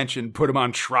alternate dimension, put him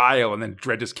on trial, and then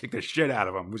Dredd just kicked the shit out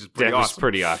of him, which is pretty awesome. That was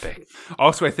pretty epic.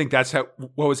 Also, I think that's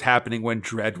what was happening when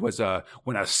Dredd was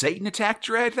when Satan attacked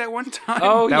Dredd that one time.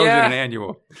 Oh, that was in an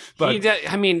annual. But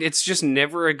I mean, it's just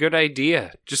never a good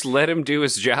idea. Just let him do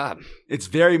his job. It's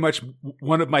very much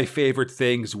one of my favorite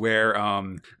things where,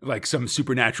 like, some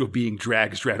supernatural being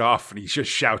drags Dredd off, and he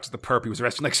just shouts at the perp he was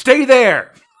arresting, like, "Stay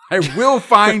there! I will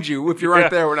find you if you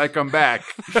aren't there when I come back."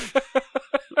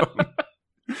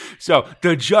 So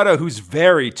the Judda, who's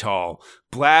very tall,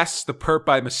 blasts the perp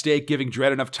by mistake, giving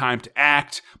Dredd enough time to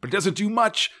act, but it doesn't do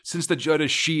much since the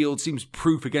Judda's shield seems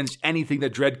proof against anything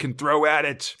that Dredd can throw at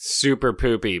it. Super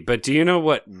poopy. But do you know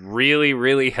what really,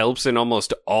 really helps in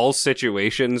almost all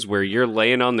situations where you're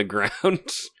laying on the ground?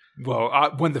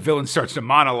 Well, when the villain starts to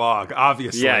monologue,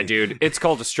 obviously. Yeah, dude. It's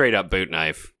called a straight up boot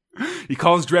knife. He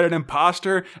calls Dredd an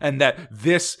imposter, and that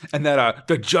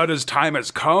the Judda's time has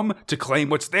come to claim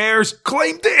what's theirs.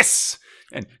 Claim this!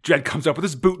 And Dredd comes up with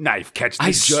his boot knife, catch the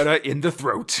Judda in the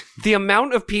throat. The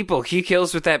amount of people he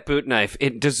kills with that boot knife,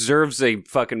 it deserves a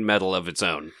fucking medal of its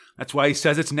own. That's why he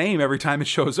says its name every time it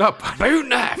shows up. Boot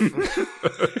knife!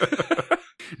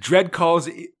 Dredd calls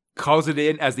it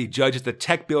in as the judge at the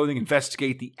tech building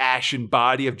investigate the ashen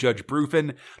body of Judge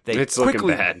Brufin. It's looking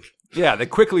bad. Yeah, they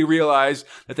quickly realize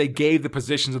that they gave the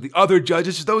positions of the other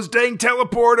judges to those dang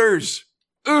teleporters.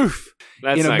 Oof.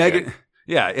 That's not good.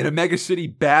 Yeah, in a mega city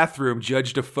bathroom,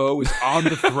 Judge Defoe is on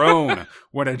the throne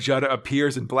when a Judda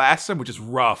appears and blasts him, which is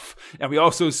rough. And we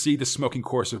also see the smoking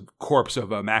corpse of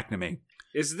McNamee.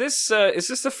 Is this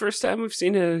the first time we've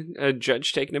seen a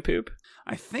judge taking a poop?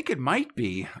 I think it might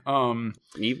be.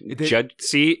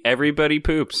 See, everybody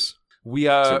poops.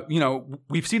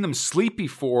 We've seen them sleep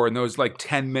before in those like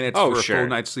 10 minutes for a full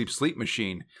night's sleep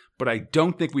machine, but I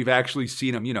don't think we've actually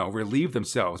seen them, relieve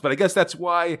themselves. But I guess that's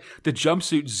why the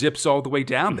jumpsuit zips all the way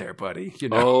down there, buddy.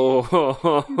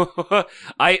 Oh,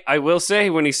 I will say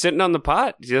when he's sitting on the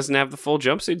pot, he doesn't have the full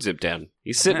jumpsuit zip down.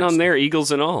 He's sitting on there,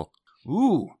 eagles and all.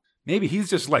 Ooh, maybe he's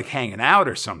just like hanging out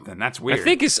or something. That's weird.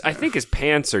 I think his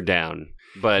pants are down.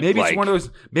 But maybe it's one of those.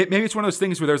 Maybe it's one of those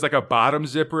things where there's like a bottom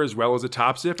zipper as well as a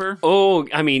top zipper. Oh,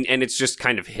 I mean, and it's just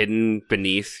kind of hidden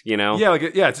beneath, Yeah,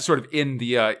 it's just sort of in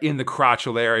the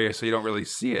crotchal area, so you don't really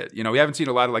see it. We haven't seen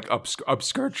a lot of like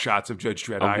upskirt shots of Judge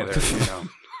Dredd either.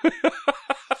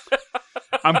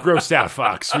 I'm grossed out,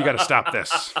 Fox. We got to stop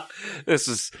this.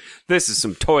 This is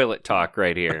some toilet talk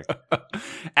right here.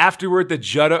 Afterward, the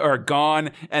Judda are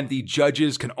gone, and the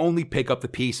judges can only pick up the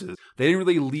pieces. They didn't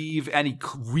really leave any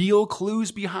real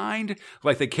clues behind.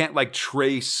 Like, they can't, like,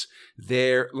 trace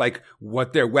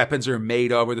what their weapons are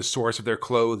made of or the source of their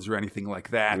clothes or anything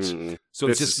like that. So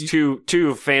this it's just is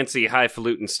too fancy,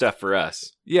 highfalutin stuff for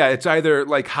us. Yeah, it's either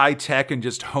like high tech and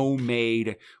just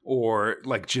homemade, or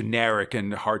like generic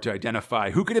and hard to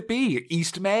identify. Who could it be?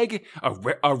 East Meg,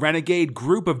 a renegade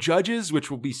group of judges,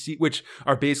 which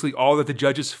are basically all that the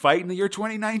judges fight in the year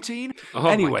 2019. Oh,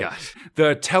 anyway, my God.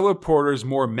 The teleporter's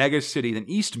more mega city than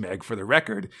East Meg, for the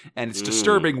record, and it's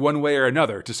disturbing one way or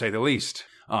another, to say the least.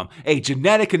 A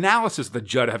genetic analysis of the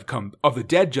dead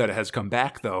Judda has come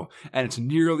back, though, and it's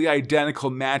nearly identical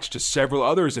match to several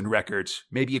others in records.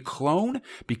 Maybe a clone?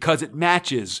 Because it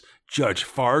matches Judge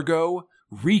Fargo,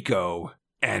 Rico,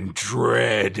 and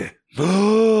Dredd.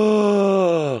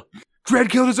 Dredd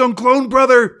killed his own clone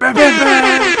brother! Bam, bam,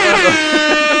 bam!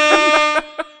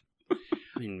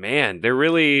 I mean, man, they're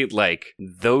really, like,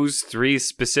 those three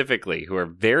specifically, who are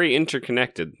very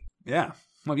interconnected. Yeah.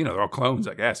 Well, they're all clones,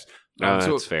 I guess.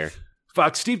 That's fair.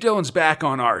 Fox, Steve Dillon's back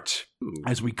on art.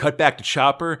 As we cut back to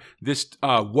Chopper, this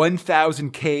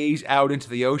 1,000 Ks out into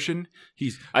the ocean.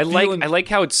 I like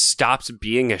how it stops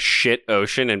being a shit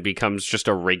ocean and becomes just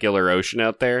a regular ocean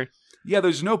out there. Yeah,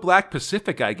 there's no Black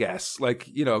Pacific, I guess. Like,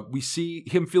 we see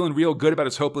him feeling real good about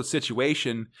his hopeless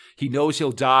situation. He knows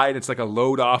he'll die, and it's like a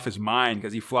load off his mind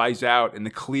because he flies out in the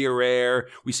clear air.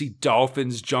 We see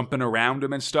dolphins jumping around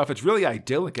him and stuff. It's really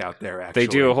idyllic out there, actually.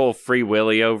 They do a whole Free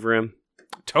Willy over him.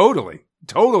 Totally.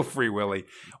 Total Free Willy.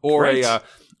 Or Right.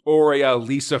 a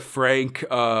Lisa Frank,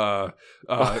 like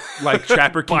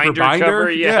Trapper Keeper binder.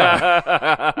 Cover,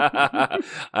 yeah.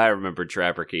 I remember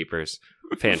Trapper Keepers.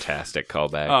 Fantastic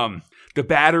callback. The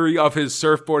battery of his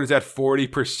surfboard is at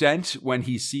 40% when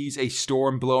he sees a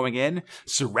storm blowing in.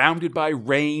 Surrounded by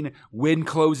rain, wind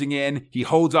closing in, he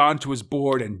holds on to his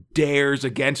board and dares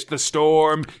against the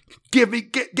storm. Get me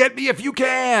if you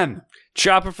can!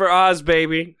 Chopper for Oz,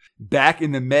 baby. Back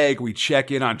in the Meg, we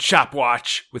check in on Chop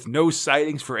Watch. With no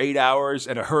sightings for 8 hours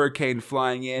and a hurricane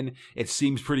flying in, it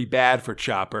seems pretty bad for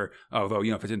Chopper. Although,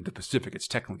 if it's in the Pacific, it's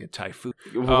technically a typhoon.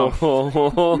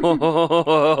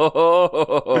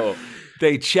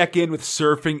 They check in with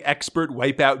surfing expert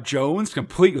Wipeout Jones,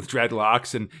 complete with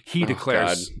dreadlocks, and he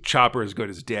declares Chopper as good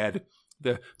as dead.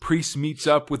 The priest meets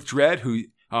up with Dredd, who...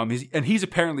 he's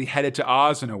apparently headed to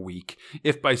Oz in a week.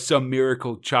 If by some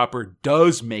miracle Chopper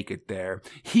does make it there,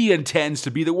 he intends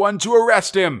to be the one to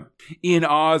arrest him. In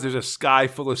Oz, there's a sky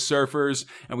full of surfers,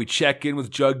 and we check in with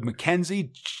Jug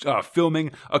McKenzie,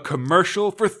 filming a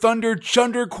commercial for Thunder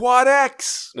Chunder Quad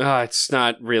X. It's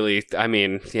not really. I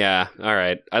mean, yeah. All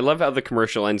right. I love how the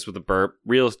commercial ends with a burp.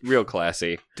 Real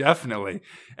classy. Definitely.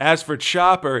 As for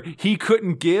Chopper, he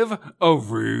couldn't give a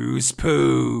ruse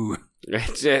poo.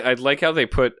 I like how they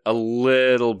put a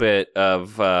little bit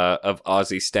of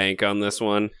Aussie stank on this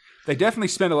one. They definitely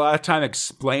spend a lot of time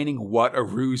explaining what a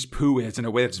ruse poo is in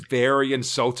a way that's very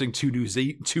insulting to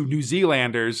New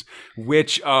Zealanders,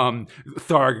 which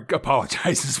Tharg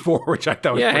apologizes for, which I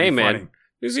thought was pretty funny. Man.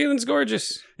 New Zealand's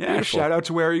gorgeous. Yeah, beautiful. Shout out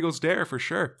to Where Eagles Dare for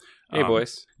sure. Hey,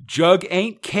 boys. Jug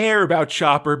ain't care about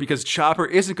Chopper because Chopper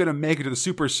isn't going to make it to the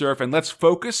Super Surf, and let's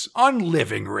focus on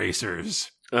living racers.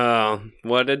 Oh,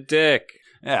 what a dick.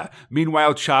 Yeah.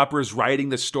 Meanwhile, Chopper is riding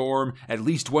the storm. At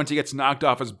least once he gets knocked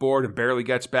off his board and barely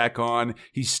gets back on.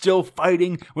 He's still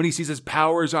fighting when he sees his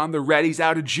powers on the red. He's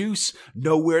out of juice.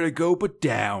 Nowhere to go but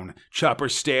down. Chopper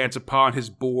stands upon his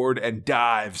board and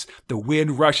dives. The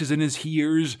wind rushes in his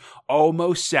ears,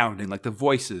 almost sounding like the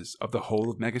voices of the whole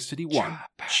of Mega City 1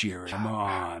 cheering him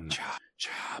on.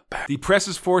 The press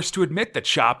is forced to admit that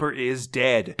Chopper is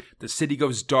dead. The city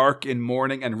goes dark in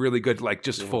mourning and really good,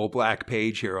 just full black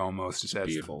page here almost, as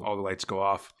beautiful. All the lights go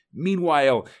off.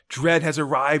 Meanwhile, Dredd has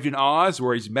arrived in Oz,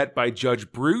 where he's met by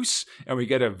Judge Bruce, and we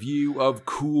get a view of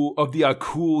the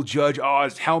cool Judge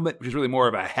Oz helmet, which is really more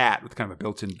of a hat with kind of a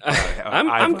built-in.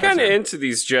 I'm kind of into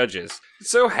these judges.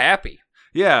 So happy.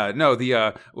 Yeah, no,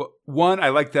 the one, I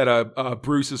like that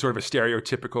Bruce is sort of a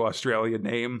stereotypical Australian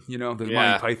name, the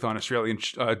Monty Python Australian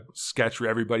sketch where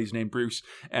everybody's named Bruce.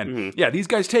 And yeah, these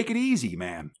guys take it easy,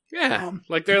 man. Yeah,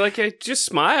 they're like, hey, just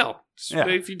smile.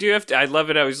 If you do have to, I love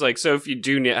it. I was like, so if you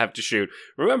do have to shoot,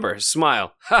 remember,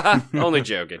 smile. Only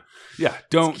joking. Yeah,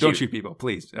 don't shoot people,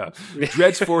 please.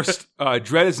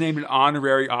 Dredd is named an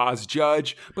honorary Oz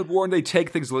judge, but warned they take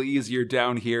things a little easier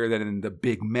down here than in the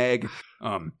Big Meg.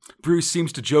 Bruce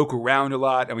seems to joke around a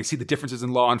lot, and we see the differences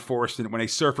in law enforcement when a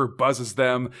surfer buzzes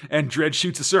them, and Dredd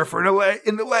shoots a surfer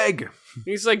in the leg.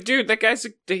 He's like, dude,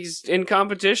 that he's in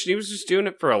competition. He was just doing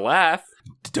it for a laugh.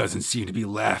 Doesn't seem to be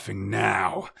laughing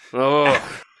now.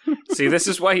 Oh. See, this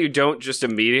is why you don't just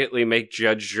immediately make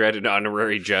Judge Dredd an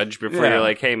honorary judge before you're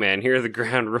like, hey, man, here are the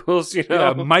ground rules,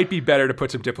 Yeah, it might be better to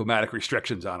put some diplomatic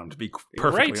restrictions on him, to be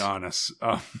perfectly honest.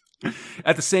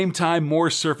 At the same time, more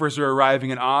surfers are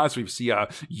arriving in Oz. We see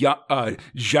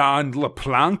Jean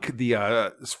Laplanque,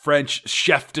 the French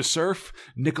chef de surf,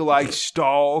 Nikolai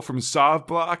Stahl from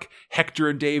Sovblock, Hector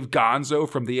and Dave Gonzo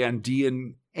from the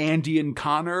Andean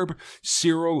Conurb,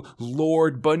 Cyril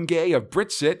Lord Bungay of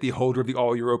Britsit, the holder of the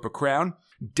All Europa crown,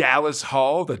 Dallas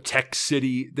Hall, the Texas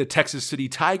City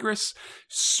Tigress,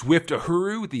 Swift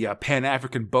Uhuru, the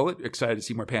Pan-African Bullet. Excited to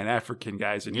see more Pan-African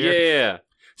guys in here. Yeah.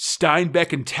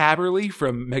 Steinbeck and Taberley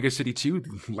from Mega City 2,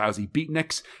 lousy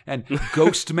beatniks, and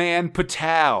Ghostman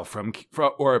Patel from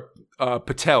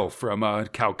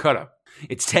Calcutta.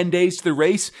 It's 10 days to the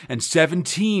race and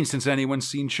 17 since anyone's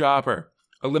seen Chopper.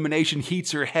 Elimination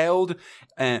heats are held.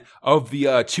 Of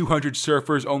the 200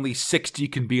 surfers, only 60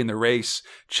 can be in the race.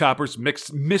 Chopper's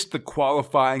missed the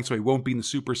qualifying, so he won't be in the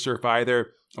Super Surf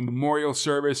either. A memorial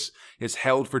service is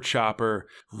held for Chopper,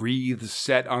 wreaths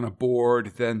set on a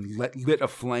board, then lit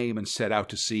aflame and set out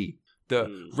to sea.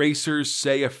 The racers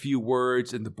say a few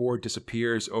words and the board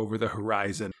disappears over the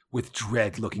horizon, with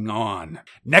Dredd looking on.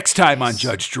 Next time on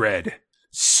Judge Dredd,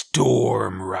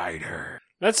 Storm Rider.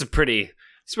 That's a pretty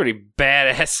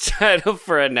badass title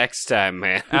for a next time,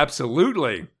 man.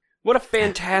 Absolutely. What a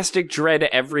fantastic Dread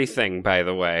everything, by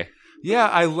the way. Yeah,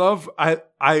 I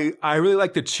really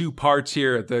like the two parts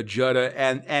here, the Judda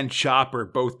and Chopper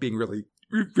both being really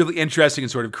interesting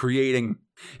and sort of creating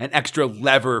an extra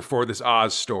lever for this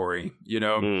Oz story, you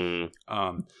know?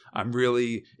 I'm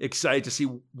really excited to see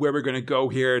where we're going to go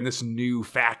here in this new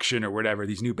faction or whatever.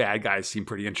 These new bad guys seem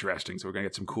pretty interesting, so we're going to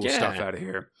get some cool stuff out of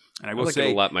here. And I will like say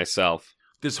it a lot myself.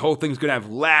 This whole thing's going to have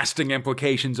lasting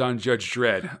implications on Judge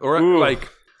Dredd. Or like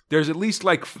there's at least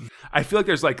I feel like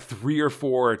there's 3 or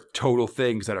 4 total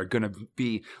things that are going to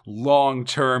be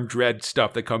long-term Dredd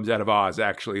stuff that comes out of Oz,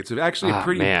 actually. It's actually a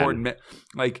pretty important,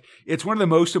 it's one of the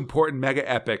most important mega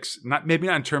epics, maybe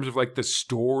not in terms of the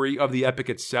story of the epic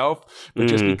itself, but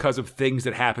just because of things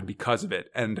that happen because of it.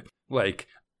 And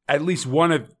at least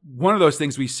one of those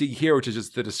things we see here, which is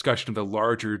just the discussion of the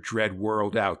larger Dredd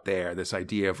world out there, this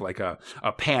idea of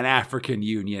a Pan-African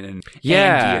Union and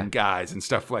Andean guys and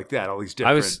stuff like that, all these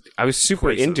different I was super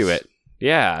places. into it.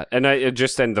 Yeah, and I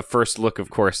just then the first look, of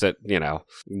course, at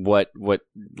what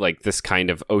this kind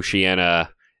of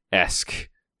Oceania-esque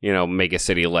mega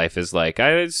city life is like.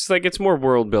 It's more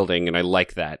world building, and I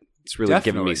like that. It's really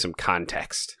giving me some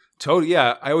context. Totally,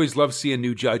 yeah. I always love seeing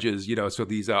new judges, so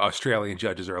these Australian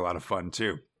judges are a lot of fun,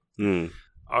 too.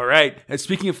 All right. And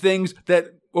speaking of things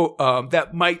that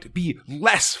might be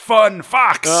less fun,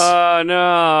 Fox. Oh,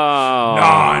 no.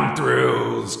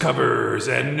 Non-thrills, covers,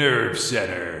 and nerve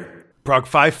center. Prog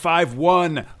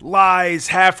 551, lies,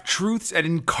 half-truths, and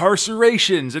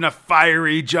incarcerations in a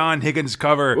fiery John Higgins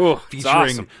cover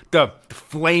featuring the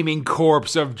flaming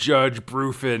corpse of Judge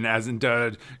Brufin as in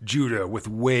Judah with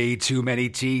way too many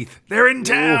teeth. They're in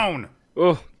town!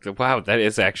 Oh, wow, that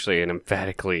is actually an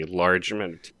emphatically large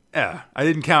amount. Yeah, I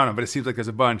didn't count them, but it seems like there's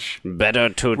a bunch. Better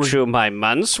to chew my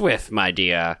months with, my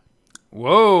dear.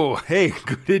 Whoa, hey,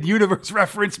 good universe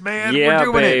reference, man. Yeah, we're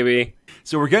doing baby. it.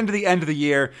 So we're getting to the end of the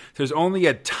year. There's only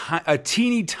a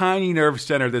teeny tiny nerve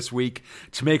center this week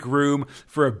to make room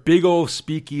for a big old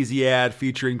speakeasy ad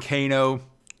featuring Kano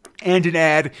and an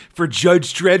ad for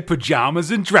Judge Dredd pajamas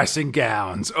and dressing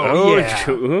gowns. Oh yeah.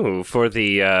 Ooh, for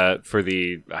the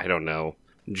I don't know,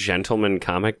 gentleman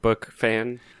comic book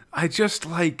fan. I just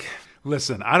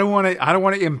listen, I don't want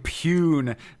to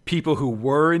impugn people who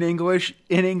were in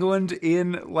England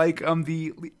in the late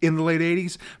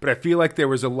 80s, but I feel like there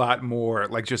was a lot more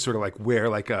just sort of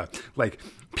where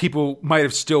people might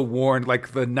have still worn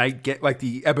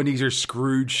the Ebenezer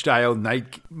Scrooge style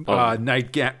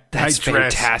nightgown. That's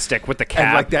fantastic with the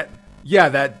cap. And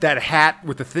that hat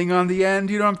with the thing on the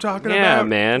end, you know what I'm talking about? Yeah,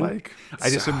 man. I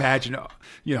just imagine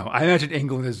I imagine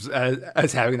England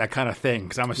as having that kind of thing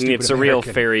because I'm a stupid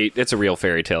American. It's a real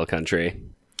fairy tale country.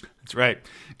 That's right.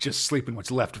 Just sleeping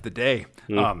what's left of the day.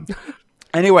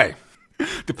 Anyway,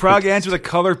 the Prog ends with a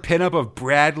color pinup of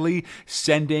Bradley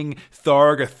sending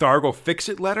Tharg a Tharg'll fix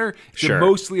it letter. It's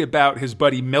mostly about his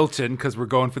buddy Milton because we're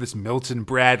going for this Milton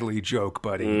Bradley joke,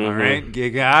 buddy. All right,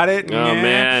 you got it. Oh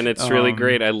man, it's really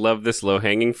great. I love this low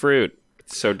hanging fruit.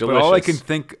 It's so delicious. But all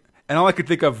I can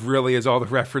think of really is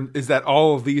that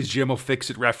all of these Jim will fix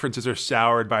it references are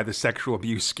soured by the sexual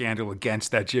abuse scandal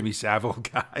against that Jimmy Savile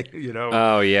guy.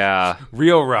 Oh yeah,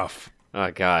 real rough. Oh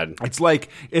God, it's like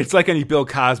any Bill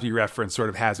Cosby reference sort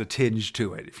of has a tinge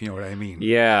to it, if you know what I mean.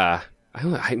 Yeah,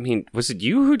 I mean, was it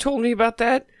you who told me about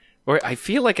that? Or I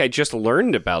feel like I just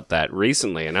learned about that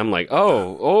recently, and I'm like,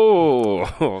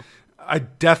 oh. I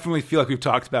definitely feel like we've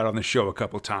talked about it on the show a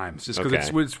couple times, just because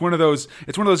it's one of those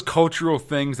cultural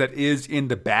things that is in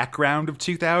the background of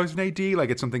 2000 AD.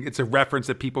 It's a reference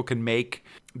that people can make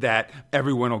that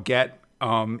everyone will get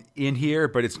in here,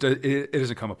 but it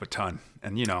doesn't come up a ton.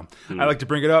 And I like to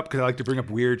bring it up because I like to bring up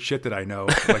weird shit that I know,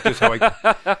 like just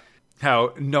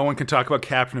how no one can talk about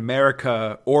Captain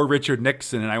America or Richard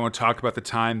Nixon, and I want to talk about the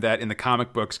time that in the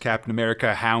comic books Captain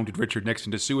America hounded Richard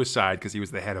Nixon to suicide because he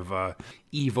was the head of a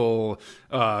evil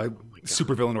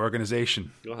supervillain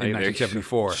organization in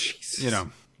 1974.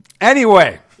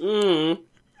 Anyway.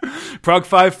 Prog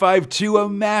 552, a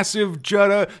massive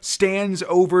Judda stands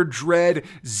over Dredd,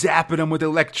 zapping him with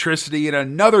electricity in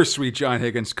another sweet John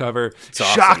Higgins cover. Awesome.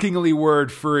 Shockingly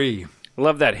word-free. I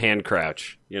love that hand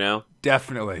crouch,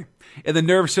 Definitely. In the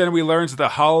Nerve Center, we learn that the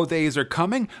holidays are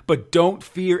coming, but don't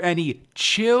fear any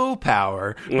chill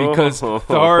power because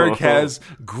Tharg has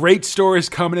great stories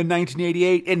coming in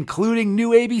 1988, including new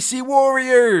ABC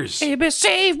Warriors.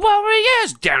 ABC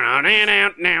Warriors!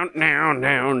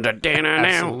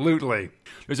 Absolutely.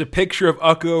 There's a picture of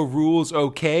Ukko rules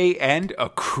okay and a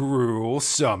cruel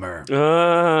summer.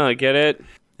 Get it?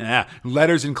 Yeah.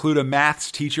 Letters include a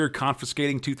maths teacher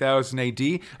confiscating 2000 AD,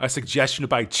 a suggestion to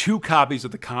buy 2 copies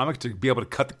of the comic to be able to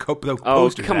cut the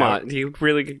posters come out. on. Do you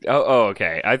really? Oh,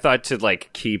 okay. I thought to like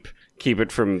keep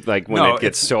it from like when it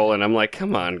gets stolen. I'm like,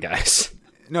 come on, guys.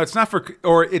 No, it's not for,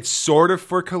 or it's sort of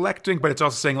for collecting, but it's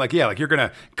also saying like, yeah, like you're going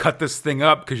to cut this thing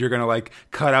up because you're going to like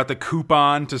cut out the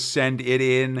coupon to send it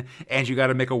in, and you got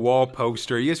to make a wall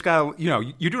poster. You just got to,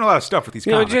 you're doing a lot of stuff with these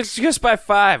comics. Just buy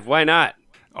 5. Why not?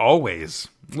 Always.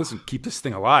 Listen, keep this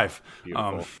thing alive.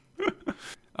 Beautiful.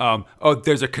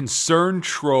 There's a concerned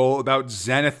troll about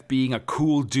Zenith being a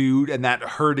cool dude and that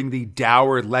hurting the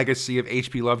dour legacy of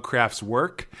H.P. Lovecraft's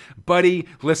work. Buddy,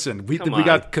 listen, we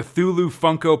got Cthulhu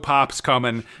Funko Pops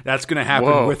coming. That's going to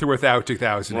happen with or without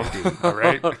 2000 AD, all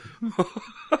right? Like,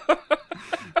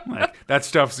 that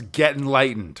stuff's getting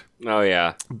lightened. Oh,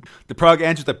 yeah. The prog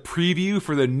ends with a preview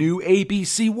for the new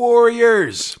ABC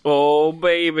Warriors. Oh,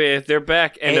 baby. They're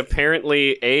back. And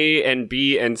apparently A and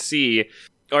B and C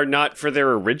are not for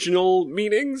their original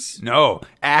meanings? No.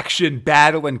 Action,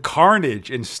 battle, and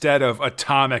carnage instead of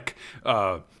atomic,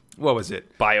 what was it?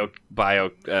 Whatever.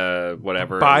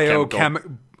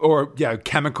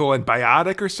 Chemical and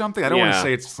biotic or something. I don't want to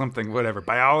say it's something, whatever.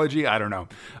 Biology? I don't know.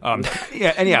 Bio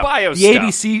the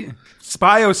ABC,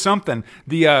 bio something.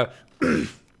 The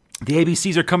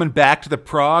ABCs are coming back to the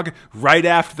prog right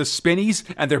after the Spinnies,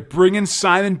 and they're bringing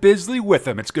Simon Bisley with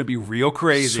them. It's going to be real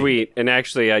crazy. Sweet. And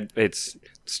actually, it's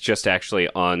just actually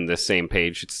on the same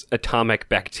page. It's atomic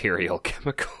bacterial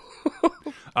chemical.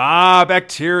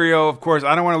 Bacterial, of course.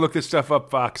 I don't want to look this stuff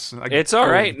up, Fox. It's all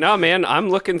right. No, man, I'm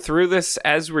looking through this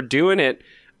as we're doing it.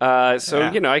 I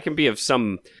can be of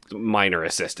some minor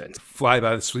assistance. Fly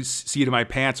by the seat of my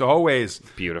pants always.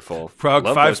 Beautiful. Prog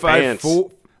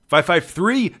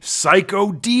 553,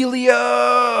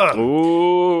 Psychodelia.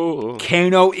 Ooh.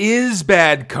 Kano is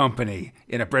bad company.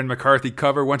 In a Brendan McCarthy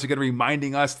cover, once again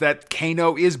reminding us that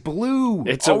Kano is blue.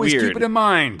 It's always keep it in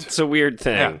mind. It's a weird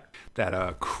thing. Yeah.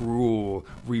 That cruel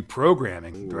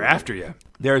reprogramming. They're after you.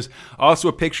 There's also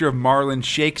a picture of Marlon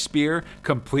Shakespeare,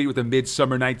 complete with a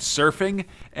Midsummer Night's Surfing,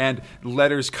 and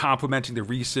letters complimenting the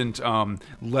recent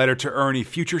letter to Ernie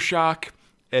Future Shock,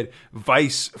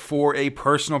 advice for a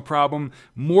personal problem,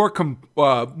 more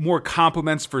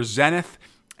compliments for Zenith,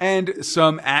 and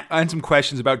some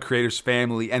questions about Creator's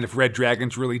family and if Red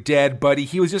Dragon's really dead, buddy.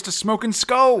 He was just a smoking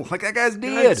skull, like that guy's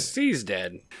dead. He's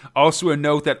dead. Also a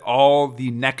note that all the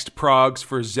next progs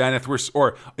for Zenith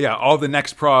all the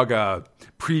next prog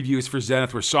previews for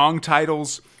Zenith were song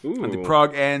titles. Ooh. And the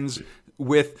prog ends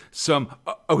with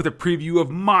with a preview of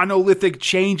monolithic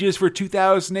changes for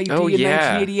 2000 AD and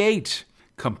 1988.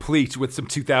 Complete with some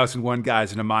 2001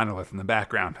 guys in a monolith in the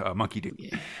background, Monkey Dude.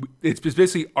 Yeah. It's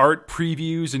basically art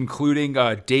previews, including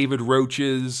David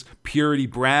Roach's Purity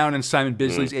Brown and Simon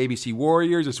Bisley's ABC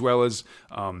Warriors, as well as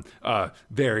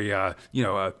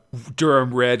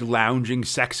Durham Red lounging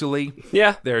sexily.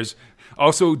 Yeah. There's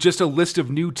also just a list of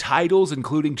new titles,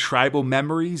 including Tribal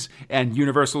Memories and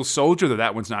Universal Soldier, though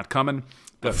that one's not coming.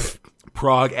 The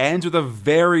prog ends with a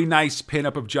very nice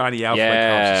pinup of Johnny Alf like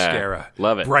Scara.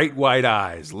 Love it. Bright white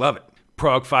eyes. Love it.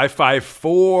 Prog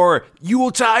 554.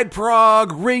 Yuletide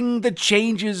prog. Ring the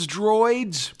changes,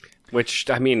 droids. Which,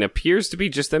 I mean, appears to be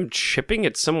just them chipping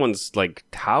at someone's,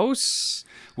 house?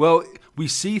 Well, we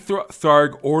see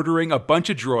Tharg ordering a bunch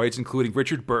of droids, including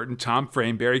Richard Burton, Tom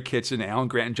Frame, Barry Kitson, Alan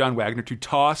Grant, and John Wagner, to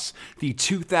toss the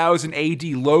 2000 AD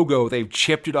logo. They've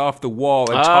chipped it off the wall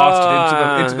and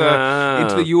tossed it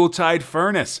into the Yuletide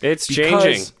furnace. It's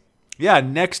changing. Yeah,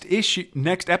 next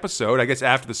episode, I guess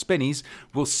after the Spinnies,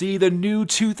 we'll see the new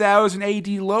 2000 AD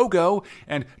logo,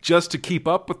 and just to keep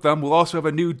up with them, we'll also have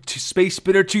a new Space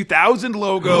Spinner 2000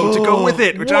 logo to go with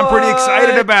it, which I'm pretty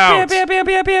excited about.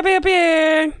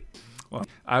 Well,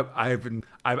 I've been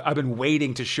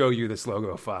waiting to show you this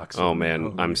logo, Fox. Oh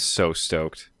man, I'm so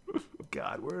stoked.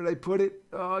 God, where did I put it?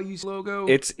 Oh, use logo.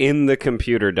 It's in the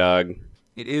computer, dog.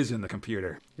 It is in the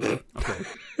computer. Okay,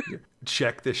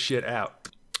 check this shit out.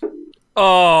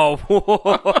 Oh,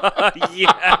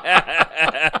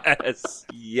 yes,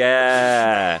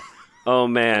 yeah. Oh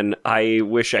man, I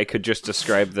wish I could just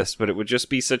describe this, but it would just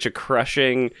be such a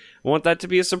crushing. I want that to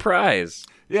be a surprise.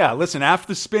 Yeah, listen, after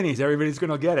the Spinnies, everybody's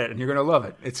going to get it, and you're going to love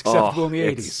it. It's acceptable in the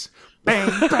 80s.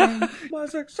 Bang, bang.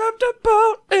 Was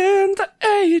acceptable in the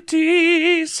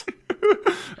 80s.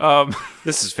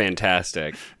 This is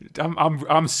fantastic.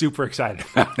 I'm super excited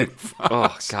about it.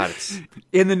 Oh, God.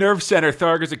 In the Nerve Center,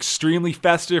 Tharg is extremely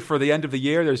festive for the end of the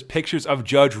year. There's pictures of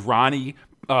Judge Ronnie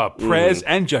Prez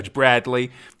and Judge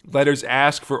Bradley. Letters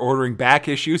ask for ordering back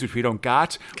issues, which we don't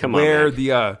got. Come on,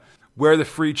 man. Where the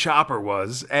free chopper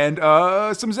was, and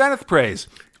some Zenith praise.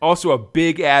 Also, a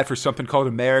big ad for something called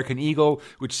American Eagle,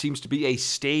 which seems to be a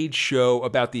stage show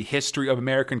about the history of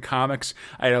American comics.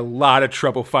 I had a lot of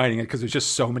trouble finding it because there's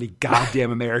just so many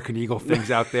goddamn American Eagle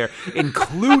things out there,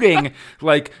 including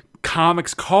like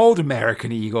comics called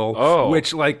American Eagle,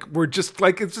 which like were just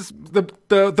like it's just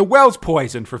the well's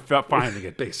poison for finding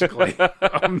it, basically.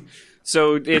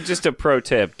 So it's just a pro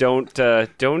tip: don't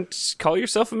call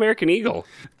yourself American Eagle.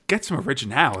 Get some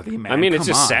originality, man. I mean, Come it's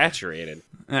just on. saturated.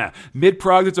 Yeah.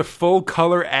 Mid-prog, there's a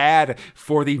full-color ad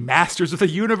for the Masters of the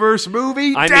Universe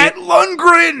movie, Dat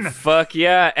Lundgren! Fuck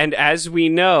yeah. And as we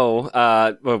know,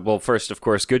 well, first, of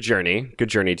course, good journey. Good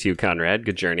journey to you, Conrad.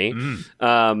 Good journey.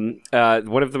 One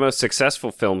of the most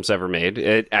successful films ever made.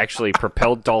 It actually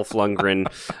propelled Dolph Lundgren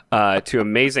to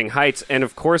amazing heights. And,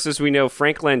 of course, as we know,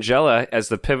 Frank Langella as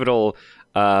the pivotal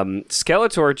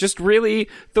Skeletor, just really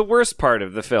the worst part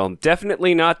of the film.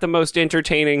 Definitely not the most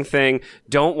entertaining thing.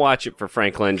 Don't watch it for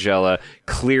Frank Langella.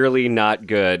 Clearly not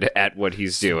good at what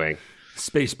he's doing.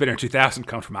 Space Spinner 2000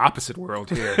 comes from opposite world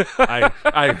here.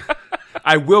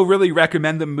 I will really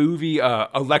recommend the movie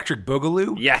Electric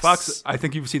Boogaloo. Yes. Fox, I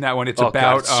think you've seen that one. It's God,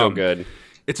 about it's so good.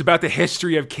 It's about the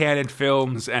history of canon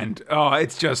films, and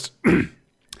it's just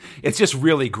it's just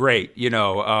really great. You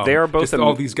know, they are both just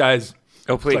all these guys.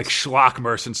 Oh, please. Like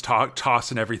schlockmersons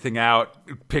tossing everything out,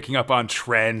 picking up on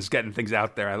trends, getting things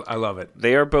out there. I love it.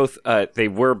 They are both. They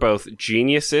were both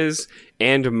geniuses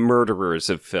and murderers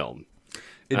of film.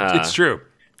 It's true.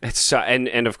 It's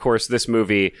and of course this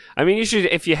movie. I mean, you should,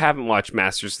 if you haven't watched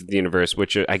Masters of the Universe,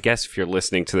 which I guess if you're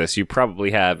listening to this, you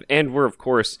probably have, and we're of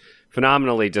course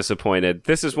phenomenally disappointed.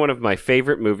 This is one of my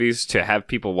favorite movies to have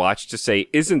people watch to say,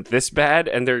 "Isn't this bad?"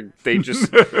 And they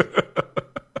just.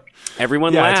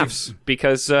 Everyone laughs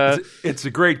because it's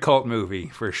a great cult movie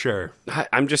for sure.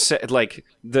 I'm just saying, like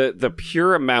the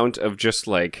pure amount of just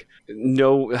like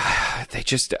they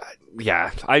just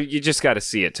you just got to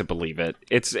see it to believe it.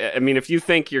 It's I mean, if you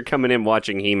think you're coming in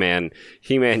watching He-Man,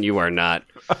 you are not.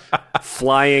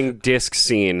 Flying disc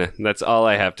scene. That's all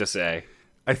I have to say.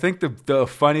 I think the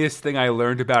funniest thing I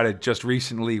learned about it just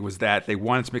recently was that they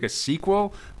wanted to make a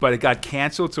sequel, but it got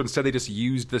canceled. So instead, they just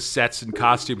used the sets and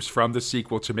costumes from the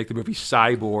sequel to make the movie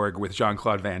Cyborg with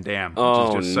Jean-Claude Van Damme.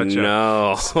 Which is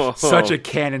just such a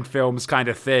canon films kind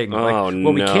of thing.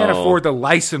 We can't afford the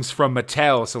license from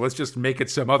Mattel, so let's just make it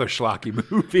some other schlocky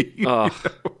movie.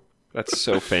 That's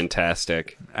so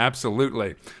fantastic.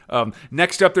 Absolutely.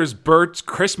 Next up, there's Bert's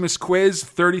Christmas quiz,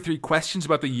 33 questions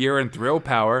about the year in Thrill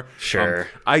Power. Sure.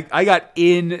 I got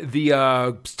in the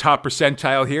top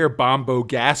percentile here, Bombo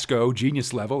Gasco,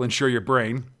 genius level, Ensure Your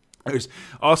Brain. There's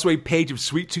also a page of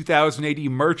Sweet 2000 AD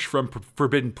merch from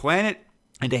Forbidden Planet,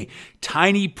 and a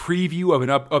tiny preview of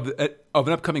an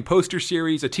upcoming poster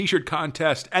series, a t-shirt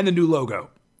contest, and the new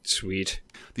logo. Sweet.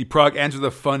 The prog ends with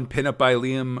a fun pinup by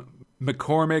Liam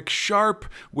McCormick Sharp,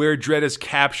 where Dredd has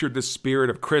captured the spirit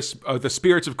of the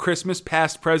spirits of Christmas,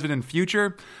 past, present, and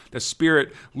future. The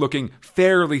spirit looking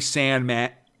fairly Sandman-y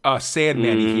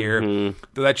here,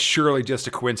 though that's surely just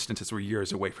a coincidence as we're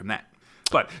years away from that.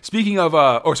 But speaking of,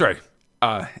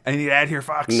 any to add here,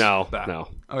 Fox? No.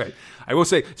 Okay. I will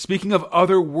say, speaking of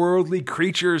otherworldly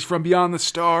creatures from beyond the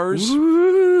stars,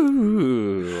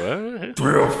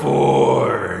 Thrill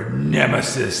 4,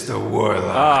 Nemesis the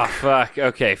Warlock. Oh, fuck.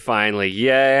 Okay, finally.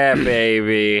 Yeah,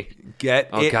 baby. Get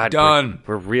it done.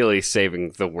 We're really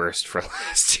saving the worst for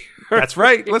last year. That's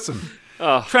right. Listen,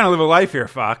 trying to live a life here,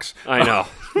 Fox. I know.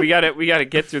 We got to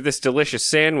get through this delicious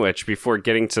sandwich before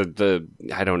getting to the,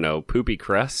 I don't know, poopy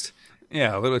crust.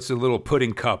 Yeah, it's a little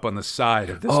pudding cup on the side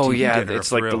of this. Oh, TV yeah, dinner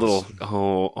it's of like the thrills.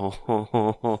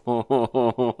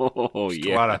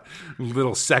 Yeah. A lot of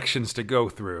little sections to go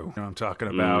through. You know what I'm talking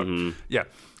about? Yeah.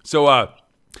 So,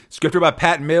 script about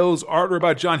Pat Mills, art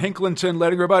about John Hinkleton,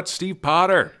 lettering about Steve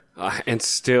Potter. And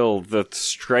still, the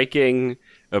striking,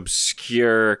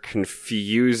 obscure,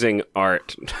 confusing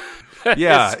art.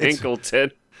 Yeah,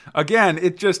 Hinkleton. Again,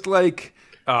 it just like...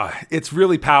 it's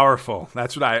really powerful.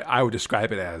 That's what I would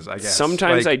describe it as, I guess.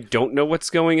 Sometimes I don't know what's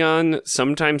going on.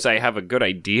 Sometimes I have a good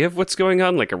idea of what's going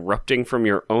on, like erupting from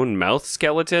your own mouth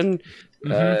skeleton.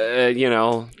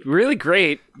 Really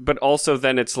great. But also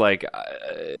then it's like,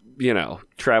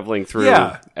 traveling through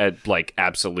at like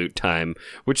absolute time,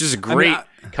 which is a great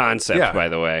concept, by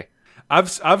the way. I've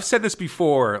said this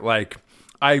before, like...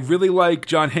 I really like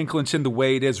John Hinkleton the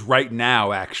way it is right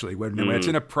now, actually. When it's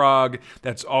in a prog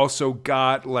that's also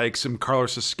got like some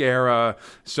Carlos Esquerra,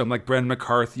 some like Brendan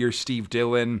McCarthy or Steve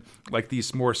Dillon, like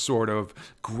these more sort of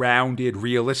grounded,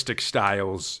 realistic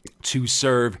styles to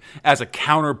serve as a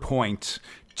counterpoint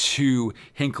to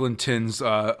Hinkleton's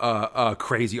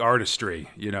crazy artistry,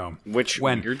 you know. Which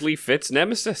weirdly fits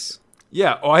Nemesis.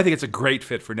 Yeah, I think it's a great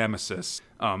fit for Nemesis.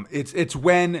 It's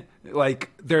when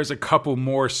like there's a couple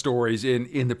more stories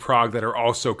in the Prague that are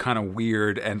also kind of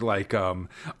weird and like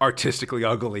artistically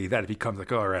ugly that it becomes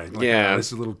like, all right, like, this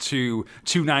is a little too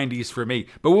 90s for me.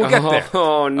 But we'll get there.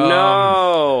 Oh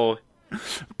no.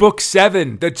 Book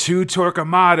 7, The Two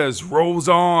Torquemadas, rolls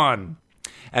on.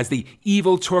 As the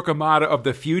evil Torquemada of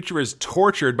the future is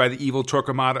tortured by the evil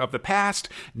Torquemada of the past,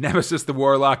 Nemesis the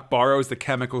Warlock borrows the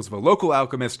chemicals of a local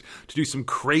alchemist to do some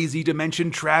crazy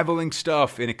dimension-traveling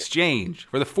stuff in exchange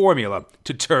for the formula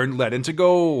to turn lead into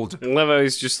gold. And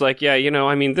Levo's just like, yeah,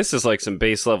 this is like some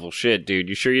base-level shit, dude.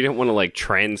 You sure you don't want to, like,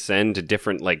 transcend to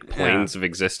different, like, planes of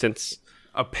existence?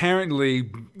 Apparently,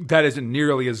 that isn't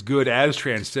nearly as good as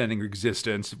transcending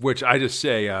existence, which I just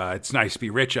say, it's nice to be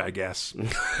rich, I guess.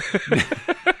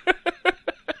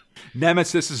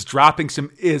 Nemesis is dropping some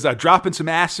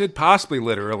acid, possibly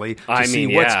literally, to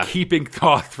see what's keeping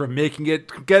Thoth from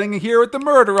getting here with the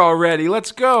murder already.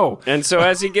 Let's go. And so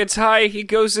as he gets high, he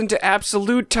goes into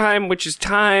absolute time, which is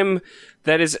time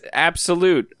that is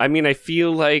absolute. I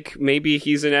feel like maybe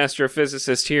he's an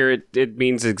astrophysicist here. It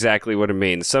means exactly what it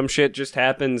means. Some shit just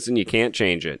happens and you can't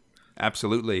change it.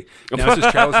 Absolutely.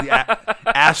 Nemesis travels the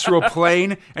astral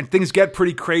plane, and things get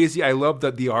pretty crazy. I love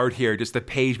the art here. Just the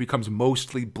page becomes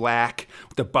mostly black,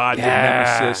 with the body of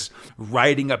Nemesis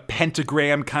writing a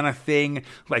pentagram kind of thing,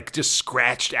 like just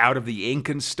scratched out of the ink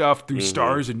and stuff through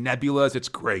stars and nebulas. It's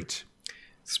great.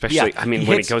 Especially,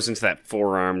 when it goes into that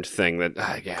four-armed thing that,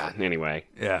 anyway.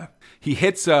 Yeah. He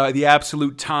hits the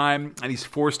absolute time, and he's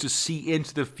forced to see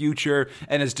into the future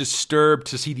and is disturbed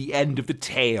to see the end of the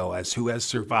tale as who has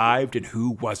survived and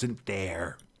who wasn't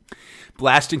there.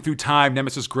 Blasting through time,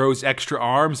 Nemesis grows extra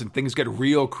arms and things get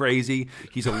real crazy.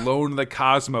 He's alone in the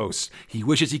cosmos. He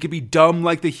wishes he could be dumb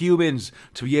like the humans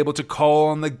to be able to call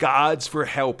on the gods for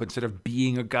help instead of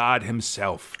being a god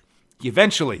himself. He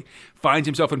eventually finds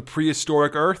himself in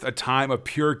prehistoric Earth, a time of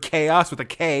pure chaos with a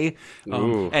K,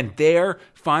 and there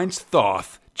finds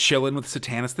Thoth chilling with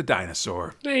Satanus the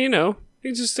dinosaur. Yeah,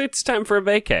 it's time for a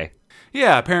vacay.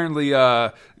 Yeah, apparently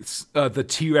the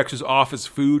T-Rex is off his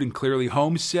food and clearly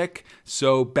homesick.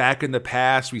 So back in the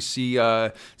past, we see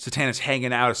Satanus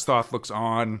hanging out as Thoth looks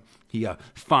on. He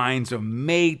finds a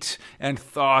mate, and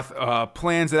Thoth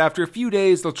plans that after a few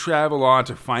days, they'll travel on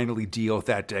to finally deal with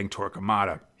that dang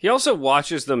Torquemada. He also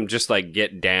watches them just, like,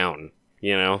 get down,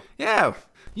 Yeah.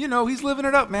 He's living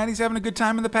it up, man. He's having a good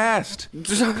time in the past.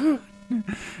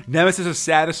 Nemesis is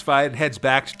satisfied and heads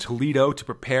back to Toledo to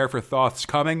prepare for Thoth's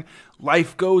coming.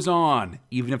 Life goes on,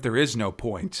 even if there is no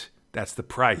point. That's the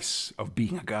price of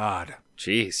being a god.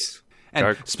 Jeez.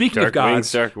 And speaking of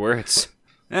gods... dark words.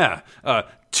 Yeah.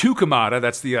 Tucumada,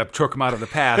 that's the Torquemada of the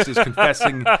past, is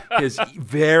confessing his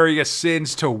various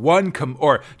sins to one...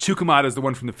 Tucumada is the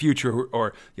one from the future.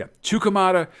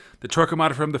 Tucumada, the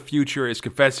Torquemada from the future, is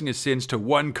confessing his sins to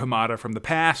one Kamada from the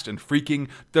past and freaking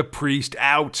the priest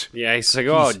out. Yeah, he's like,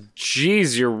 oh,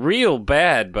 jeez, you're real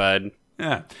bad, bud.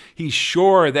 Yeah. He's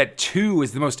sure that Tu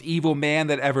is the most evil man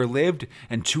that ever lived,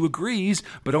 and Tu agrees,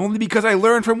 but only because I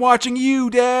learned from watching you,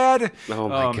 Dad. Oh,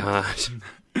 my God.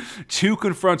 Tu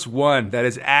confronts one that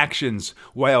his actions,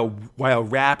 while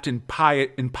wrapped in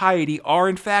piety, are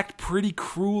in fact pretty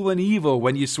cruel and evil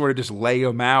when you sort of just lay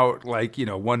them out like,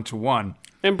 one-to-one.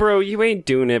 And bro, you ain't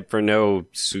doing it for no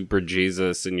super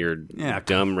Jesus and your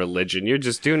dumb religion. You're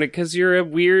just doing it because you're a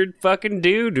weird fucking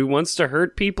dude who wants to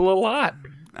hurt people a lot.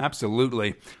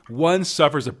 Absolutely. One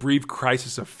suffers a brief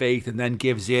crisis of faith and then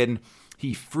gives in.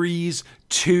 He frees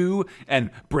Tu and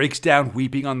breaks down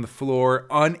weeping on the floor,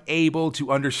 unable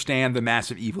to understand the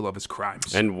massive evil of his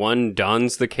crimes. And one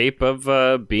dons the cape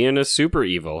of being a super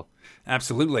evil.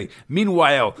 Absolutely.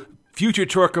 Meanwhile, future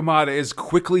Torquemada is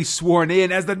quickly sworn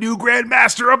in as the new Grand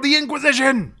Master of the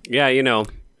Inquisition. Yeah,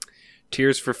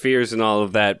 tears for fears and all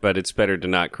of that, but it's better to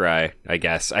not cry, I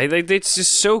guess. I think it's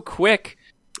just so quick.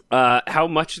 How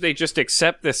much they just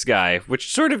accept this guy,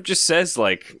 which sort of just says,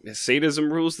 like,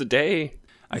 sadism rules the day.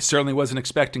 I certainly wasn't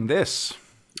expecting this.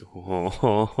 That's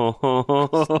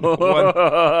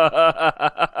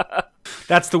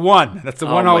the one. That's the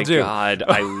one I'll do. Oh, my God.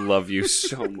 I love you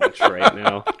so much right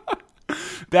now.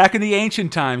 Back in the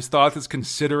ancient times, Thoth is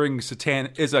considering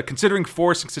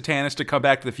forcing Satanus to come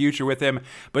back to the future with him,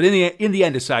 but in the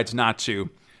end decides not to.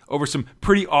 Over some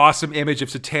pretty awesome image of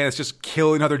Satanus just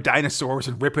killing other dinosaurs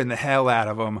and ripping the hell out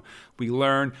of them, we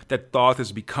learn that Thoth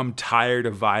has become tired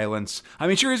of violence.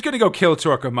 Sure, he's going to go kill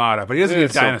Torquemada, but he doesn't need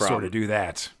a dinosaur to do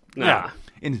that. Nah.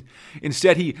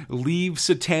 Instead, he leaves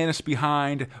Satanus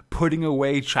behind, putting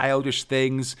away childish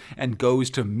things, and goes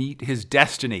to meet his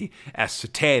destiny as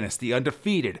Satanus, the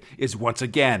undefeated, is once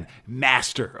again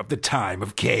master of the time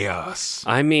of chaos.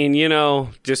 I mean,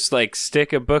 just like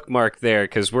stick a bookmark there,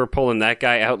 because we're pulling that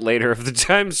guy out later of the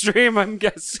time stream, I'm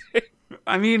guessing.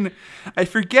 I mean, I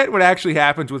forget what actually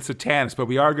happens with Satanus, but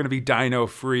we are going to be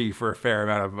dino-free for a fair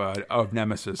amount of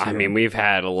Nemesis here. I mean, we've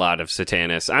had a lot of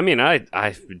Satanus. I mean,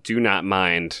 I do not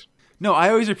mind. No, I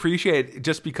always appreciate it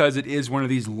just because it is one of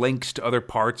these links to other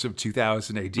parts of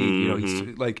 2000 AD.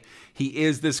 He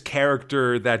is this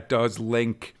character that does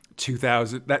link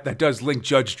 2000 that does link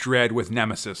Judge Dredd with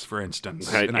Nemesis, for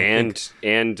instance, right. and Flesh.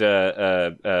 And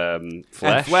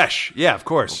Flesh, yeah, of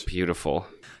course, beautiful.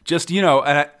 Just and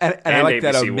I like ABC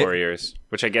that Warriors,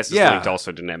 which I guess is linked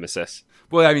also to Nemesis.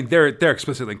 Well, I mean, they're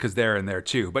explicitly because they're in there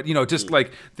too. But just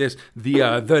like this,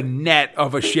 the net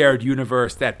of a shared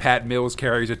universe that Pat Mills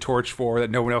carries a torch for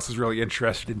that no one else is really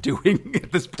interested in doing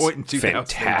at this point in 2000.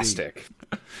 Fantastic.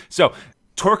 So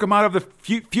Torquemada, the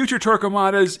future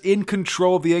Torquemada, is in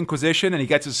control of the Inquisition, and he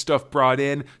gets his stuff brought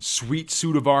in: sweet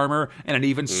suit of armor and an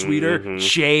even sweeter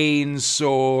chain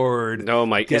sword. No,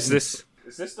 Mike, is this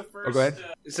the first? Oh, go ahead.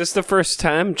 Is this the first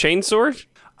time chainsword?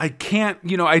 I can't,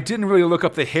 I didn't really look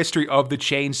up the history of the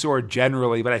chainsword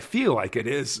generally, but I feel like it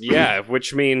is. Yeah,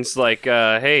 which means like,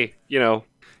 hey,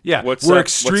 yeah, what's we're up,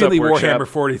 extremely what's up, Warhammer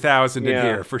 40,000 in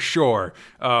here for sure.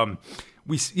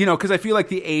 Because I feel like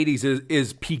the 80s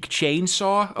is peak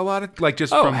chainsaw a lot of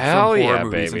just from horror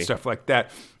movies and stuff like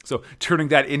that. So turning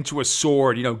that into a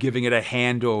sword, giving it a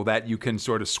handle that you can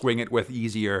sort of swing it with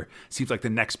easier seems like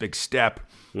the next big step.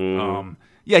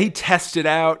 Yeah, he tests it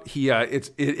out.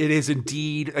 It is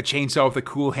indeed a chainsaw with a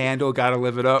cool handle. Got to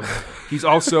live it up. He's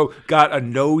also got a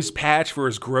nose patch for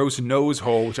his gross nose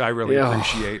hole, which I really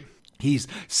appreciate. He's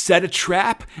set a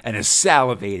trap and is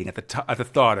salivating at the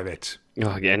thought of it. Oh,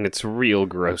 and it's real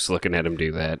gross looking at him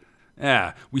do that.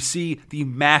 Yeah, we see the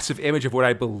massive image of what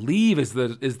I believe is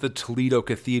the Toledo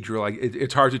Cathedral. Like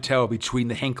it's hard to tell between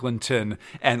the Hinkleton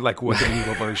and like what the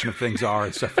medieval version of things are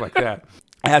and stuff like that.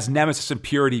 As Nemesis and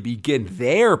Purity begin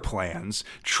their plans,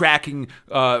 tracking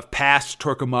past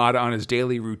Torquemada on his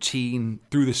daily routine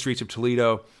through the streets of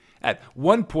Toledo. At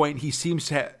one point, he seems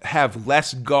to have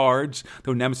less guards,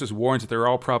 though Nemesis warns that they're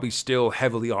all probably still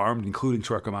heavily armed, including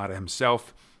Torquemada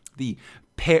himself. The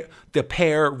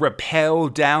pair rappel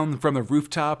down from the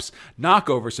rooftops, knock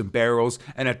over some barrels,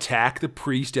 and attack the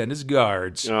priest and his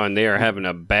guards. Oh, and they are having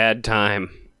a bad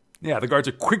time. Yeah, the guards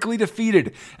are quickly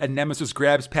defeated, and Nemesis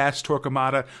grabs past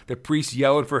Torquemada, the priest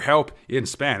yelling for help in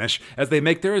Spanish as they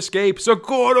make their escape.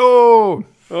 Socorro!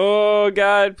 Oh,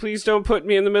 God, please don't put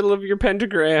me in the middle of your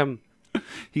pentagram.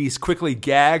 He's quickly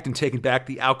gagged and taken back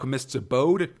to the alchemist's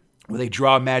abode, where they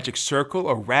draw a magic circle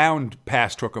around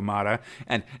past Torquemada,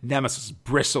 and Nemesis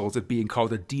bristles at being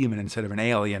called a demon instead of an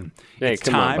alien. Hey,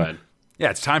 come on, bud. Yeah,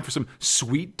 it's time for some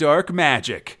sweet dark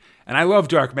magic. And I love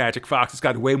dark magic, Fox. It's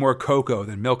got way more cocoa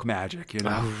than milk magic,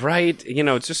 Right.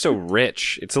 It's just so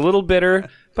rich. It's a little bitter,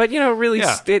 but, really,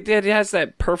 it has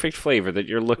that perfect flavor that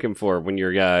you're looking for when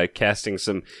you're casting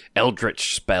some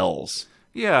eldritch spells.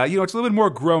 Yeah, it's a little bit more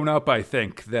grown up, I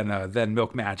think, than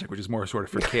milk magic, which is more sort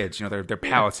of for kids. Their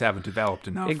palates haven't developed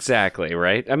enough. Exactly,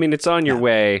 right? I mean, it's on your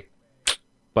way,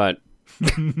 but...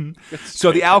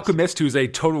 So the alchemist, who's a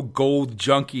total gold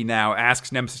junkie now,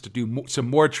 asks Nemesis to do some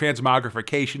more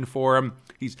transmogrification for him.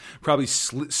 He's probably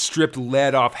stripped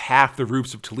lead off half the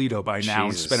roofs of Toledo by now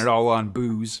and spent it all on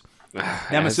booze.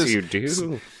 Nemesis as you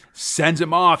do. Sends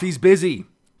him off. He's busy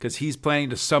because he's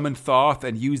planning to summon Thoth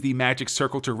and use the magic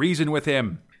circle to reason with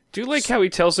him. Do you like how he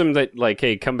tells him that, like,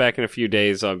 hey, come back in a few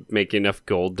days, I'll make enough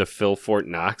gold to fill Fort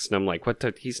Knox? And I'm like,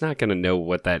 he's not going to know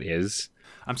what that is.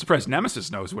 I'm surprised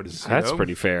Nemesis knows what it is. That's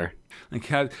pretty fair. Like,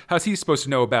 how's he supposed to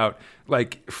know about,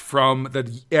 like, from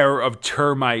the era of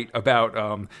Termite,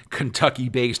 about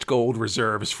Kentucky-based gold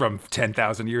reserves from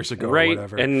 10,000 years ago right. or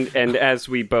whatever? And as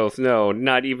we both know,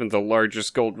 not even the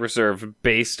largest gold reserve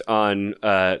based on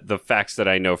the facts that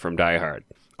I know from Die Hard.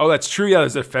 Oh, that's true. Yeah,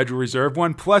 there's a Federal Reserve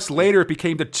one. Plus, later it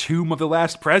became the tomb of the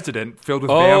last president, filled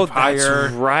with vampire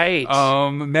that's right.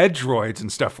 Medroids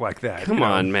and stuff like that. Come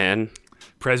on, man.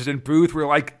 President Booth, we're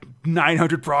like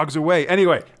 900 progs away.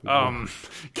 Anyway,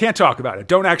 can't talk about it.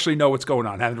 Don't actually know what's going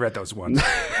on. Haven't read those ones.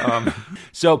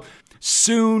 So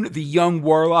soon the young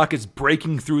warlock is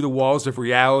breaking through the walls of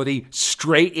reality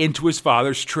straight into his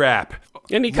father's trap.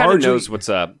 And he kind of knows what's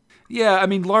up. Yeah, I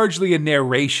mean, largely in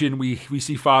narration, we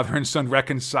see father and son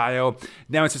reconcile.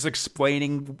 Now it's just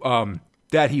explaining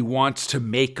that he wants to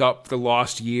make up the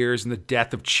lost years and the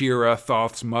death of Chira,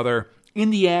 Thoth's mother. In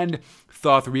the end,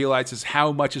 Thoth realizes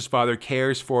how much his father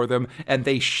cares for them, and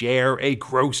they share a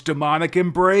gross demonic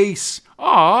embrace.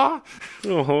 Aww.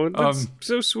 Oh, that's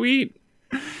so sweet.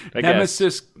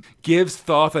 Nemesis gives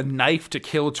Thoth a knife to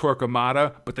kill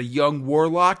Torquemada, but the young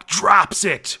warlock drops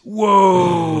it.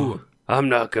 Whoa! I'm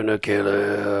not gonna kill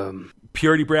him.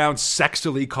 Purity Brown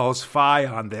sexily calls Phi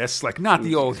on this, like not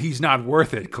the old "he's not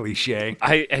worth it" cliche.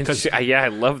 I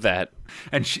love that.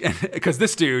 And because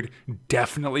this dude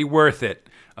definitely worth it.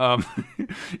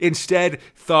 Instead,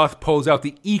 Thoth pulls out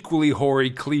the equally hoary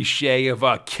cliche of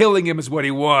killing him is what he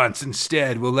wants.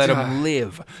 Instead, we'll let him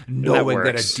live, knowing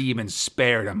that a demon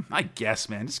spared him. I guess,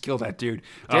 man, just kill that dude.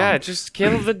 Just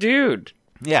kill the dude.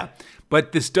 Yeah,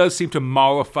 but this does seem to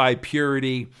mollify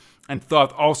Purity, and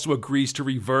Thoth also agrees to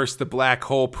reverse the black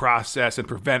hole process and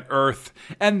prevent Earth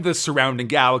and the surrounding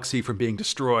galaxy from being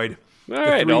destroyed. All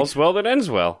right, all's well that ends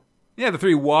well. Yeah, the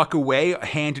three walk away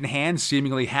hand in hand,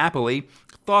 seemingly happily.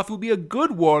 Thoth will be a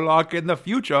good warlock in the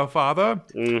future, Father.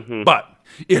 Mm-hmm. But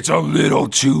it's a little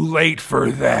too late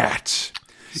for that.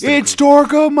 It's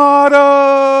Torquemada!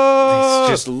 It's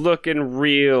just looking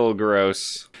real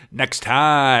gross. Next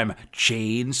time,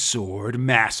 Chain Sword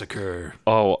Massacre.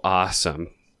 Oh, awesome.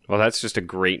 Well, that's just a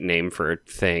great name for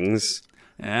things.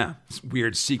 Yeah, it's a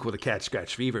weird sequel to Cat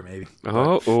Scratch Fever, maybe.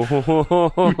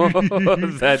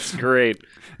 That's great.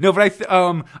 No, but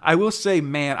I will say,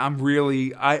 man, I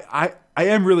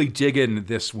am really digging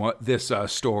this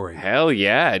story. Hell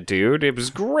yeah, dude! It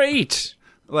was great.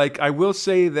 Like, I will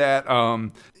say that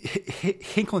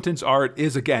Hinkleton's art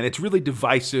is, again, it's really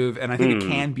divisive, and I think it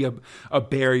can be a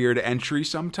barrier to entry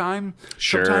sometimes.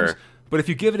 But if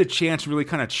you give it a chance and really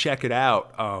kind of check it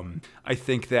out, I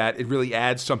think that it really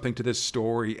adds something to this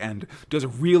story and does a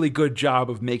really good job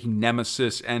of making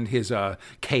Nemesis and his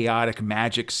chaotic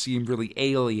magic seem really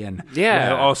alien.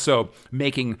 Yeah. While also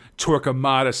making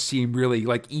Torquemada seem really,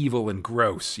 like, evil and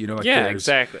gross. You know? Like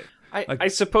exactly. I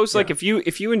suppose, like, if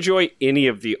you enjoy any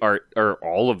of the art or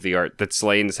all of the art that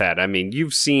Slane's had, I mean,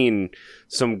 you've seen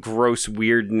some gross,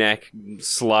 weird neck,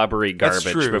 slobbery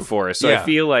garbage before. So I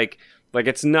feel like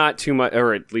it's not too much,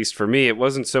 or at least for me, it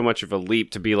wasn't so much of a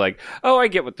leap to be like, oh, I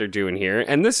get what they're doing here,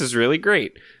 and this is really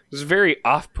great. It was very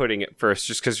off-putting at first,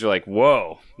 just because you're like,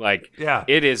 whoa, like,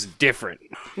 it is different.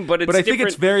 But I think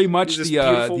it's very much the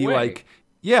like,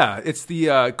 it's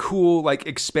the cool, like,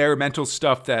 experimental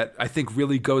stuff that I think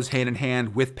really goes hand in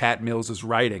hand with Pat Mills's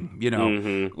writing. You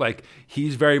know, like,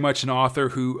 he's very much an author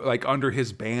who, like, under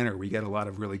his banner, we get a lot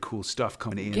of really cool stuff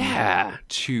coming in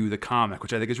to the comic,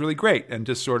 which I think is really great, and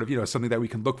just sort of, you know, something that we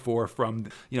can look for from,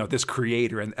 you know, this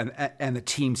creator and the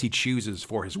teams he chooses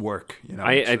for his work. You know,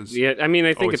 I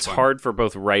think it's hard for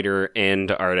both writer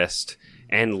and artist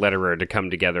and letterer to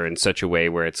come together in such a way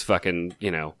where it's fucking,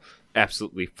 you know,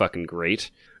 absolutely fucking great.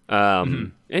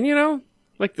 And, you know,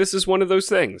 like, this is one of those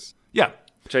things. Yeah.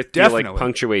 Which I feel like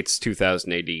punctuates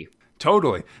 2000 AD.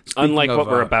 Totally. Unlike what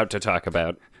we're about to talk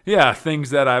about. Yeah,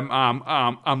 things that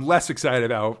I'm less excited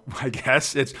about, I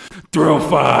guess. It's Thrill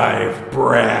 5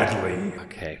 Bradley.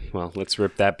 Okay, well, let's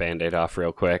rip that Band-Aid off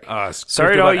real quick.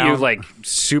 Sorry to all you, like,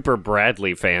 super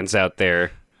Bradley fans out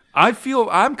there.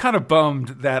 I'm kind of bummed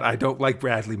that I don't like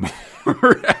Bradley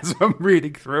more as I'm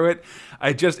reading through it.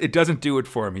 It doesn't do it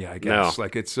for me, I guess. No.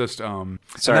 Like, it's just, sorry,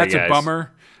 that's guys. a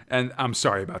bummer, and I'm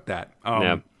sorry about that.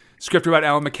 Script about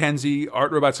Alan McKenzie,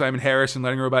 art about Simon Harris, and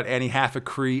letting about Annie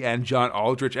Haffacree and John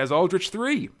Aldrich as Aldrich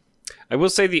 3. I will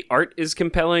say the art is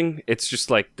compelling. It's just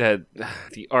like the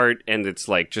art, and it's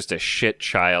like just a shit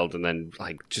child, and then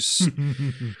like just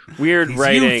weird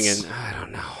writing, and I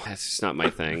don't know. That's just not my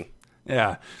thing.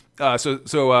 Yeah.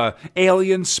 So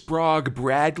alien Sprague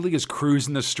Bradley is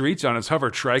cruising the streets on his hover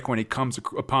trike when he comes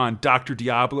upon Dr.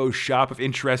 Diablo's shop of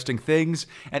interesting things,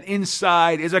 and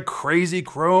inside is a crazy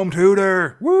chromed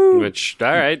hooter. Woo! Which,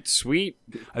 all right, sweet.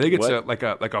 I think it's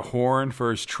like a horn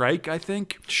for his trike, I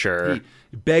think. Sure. He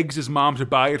begs his mom to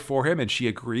buy it for him, and she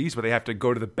agrees, but they have to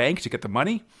go to the bank to get the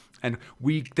money. And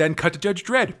we then cut to Judge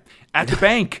Dredd. At the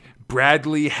bank,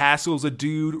 Bradley hassles a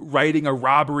dude writing a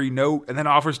robbery note and then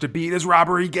offers to beat his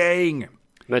robbery gang.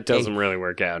 That doesn't really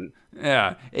work out.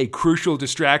 Yeah. A crucial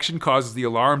distraction causes the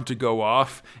alarm to go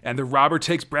off, and the robber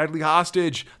takes Bradley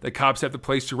hostage. The cops have the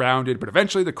place surrounded, but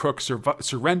eventually the crook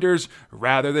surrenders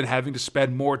rather than having to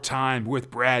spend more time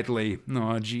with Bradley.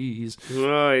 Oh, jeez.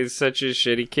 Oh, he's such a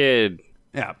shitty kid.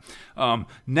 Yeah.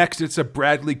 Next, it's a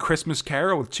Bradley Christmas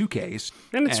Carol with 2 Ks.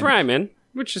 And it's rhyming,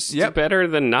 which is better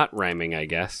than not rhyming, I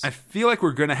guess. I feel like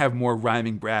we're going to have more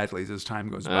rhyming Bradleys as time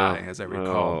goes by, as I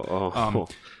recall.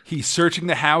 He's searching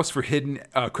the house for hidden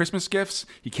Christmas gifts.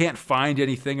 He can't find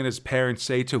anything, and his parents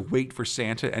say to wait for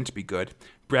Santa and to be good.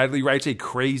 Bradley writes a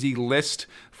crazy list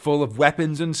full of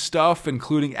weapons and stuff,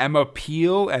 including Emma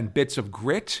Peel and bits of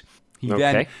grit. He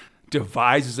then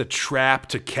devises a trap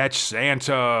to catch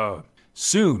Santa.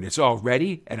 Soon, it's all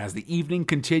ready, and as the evening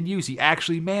continues, he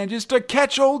actually manages to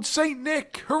catch old Saint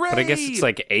Nick. Hooray! But I guess it's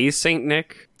like a Saint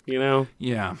Nick, you know?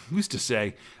 Yeah, who's to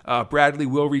say? Bradley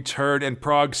will return in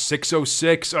Prague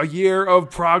 606, a year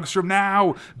of Pragues from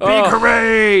now. Big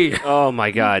hooray! Oh my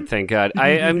God! Thank God.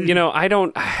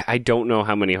 I don't know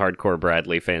how many hardcore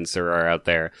Bradley fans there are out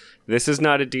there. This is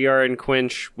not a DR and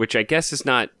Quinch, which I guess is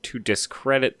not to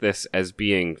discredit this as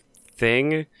being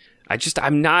thing. I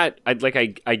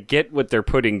get what they're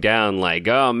putting down, like,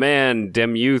 oh man,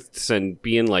 dem youths, and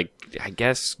being like, I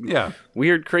guess,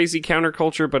 weird, crazy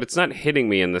counterculture, but it's not hitting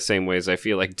me in the same ways I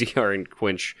feel like DR and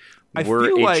Quinch were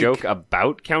a joke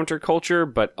about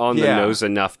counterculture, but on the nose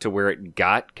enough to where it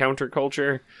got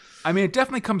counterculture. I mean, it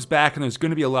definitely comes back, and there's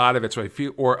going to be a lot of it, so I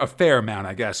feel, or a fair amount,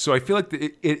 I guess. So I feel like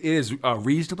it is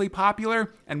reasonably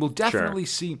popular, and we'll definitely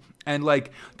see. And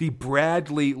like the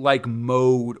Bradley like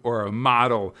mode or a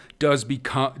model does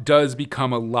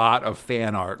become a lot of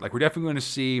fan art. Like we're definitely going to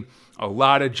see a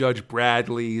lot of Judge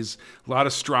Bradleys, a lot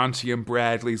of Strontium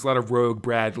Bradleys, a lot of Rogue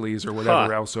Bradleys, or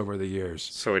whatever else over the years.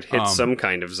 So it hits some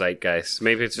kind of zeitgeist.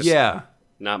 Maybe it's just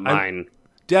not mine.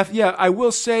 I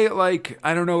will say, like,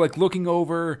 I don't know, like, looking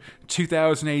over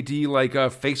 2000 AD, like,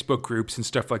 Facebook groups and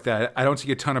stuff like that, I don't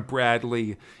see a ton of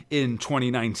Bradley in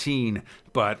 2019,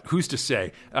 but who's to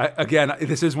say? Again,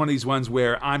 this is one of these ones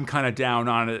where I'm kind of down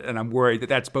on it, and I'm worried that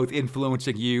that's both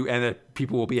influencing you and that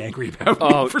people will be angry about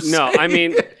me for saying I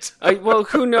mean, well,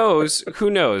 who knows?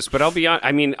 But I'll be honest,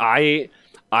 I mean,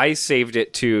 I saved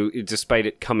it to, despite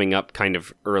it coming up kind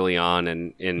of early on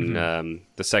in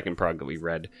the second prog that we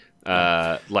read.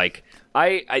 Like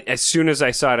I as soon as I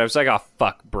saw it, I was like, oh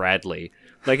fuck Bradley.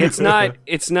 Like it's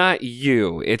not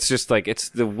you. It's just like it's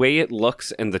the way it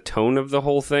looks and the tone of the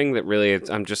whole thing that really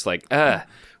I'm just like,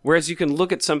 whereas you can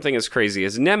look at something as crazy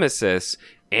as Nemesis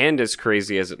and as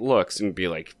crazy as it looks and be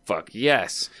like, fuck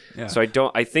yes. Yeah. So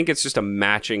I think it's just a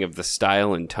matching of the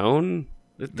style and tone,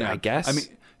 I guess. I mean,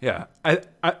 yeah, I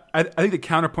think the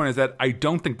counterpoint is that I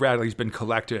don't think Bradley's been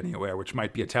collected anywhere, which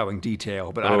might be a telling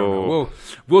detail, but I don't know.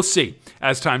 We'll see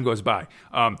as time goes by.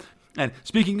 And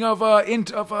speaking of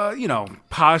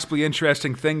possibly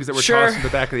interesting things that were tossed in the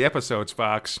back of the episodes,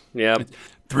 Fox. Yep.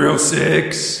 Thrill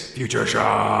 6, Future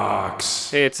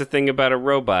Shocks. Hey, it's a thing about a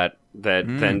robot that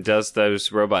then does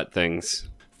those robot things.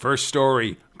 First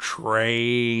story.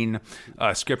 Train.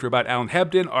 Script robot Alan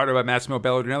Hebden, art robot Massimo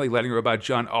Bellardinelli, lighting robot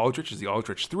John Aldrich is the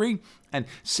Aldrich 3. And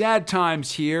sad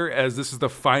times here, as this is the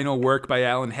final work by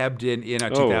Alan Hebden in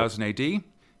 2000 AD.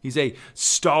 He's a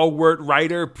stalwart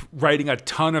writer, writing a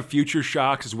ton of Future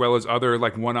Shocks as well as other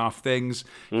like one-off things.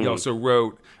 He also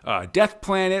wrote Death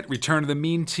Planet, Return of the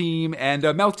Mean Team, and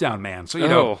Meltdown Man. So you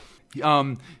know.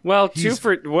 Well,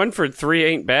 1 for 3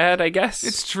 ain't bad, I guess.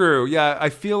 It's true. Yeah, I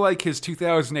feel like his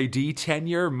 2000 AD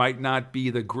tenure might not be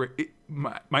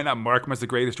might not mark him as the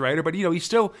greatest writer, but he's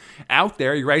still out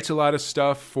there. He writes a lot of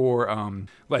stuff for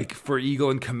for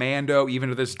Eagle and Commando even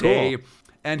to this day.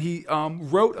 And he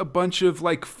wrote a bunch of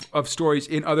of stories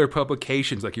in other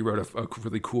publications. Like he wrote a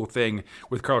really cool thing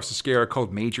with Carlos Sesquera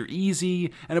called Major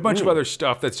Easy, and a bunch of other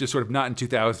stuff that's just sort of not in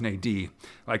 2000 AD.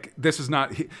 Like this is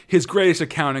not his greatest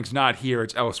accounting's not here;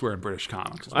 it's elsewhere in British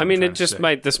comics. I mean, this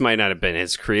might not have been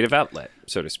his creative outlet,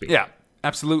 so to speak. Yeah,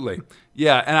 absolutely.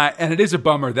 Yeah, and it is a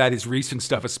bummer that his recent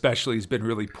stuff, especially, has been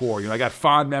really poor. I got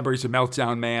fond memories of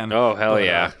Meltdown Man. Oh hell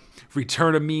yeah.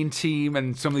 Return of Mean Team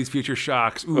and some of these Future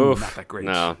Shocks. Ooh, not that great.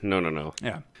 No.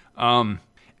 Yeah.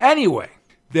 Anyway,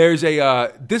 there's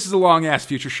this is a long-ass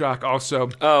Future Shock also.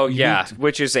 Oh, yeah,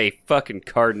 which is a fucking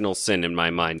cardinal sin in my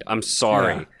mind. I'm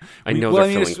sorry. Yeah. I know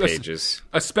they're filling pages.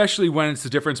 Especially when it's the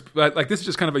difference. Like, this is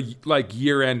just kind of a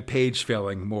year-end page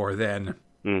filling more than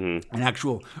an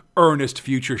actual earnest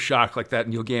Future Shock like that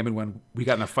Neil Gaiman when we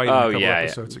got in a fight a couple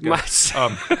episodes ago.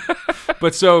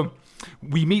 But so...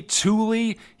 we meet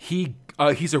Thule.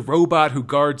 He's a robot who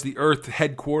guards the Earth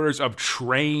headquarters of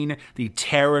Train, the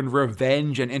Terran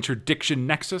Revenge and Interdiction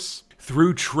Nexus.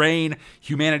 Through Train,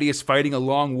 humanity is fighting a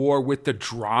long war with the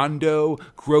Drondo,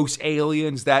 gross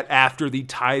aliens that, after the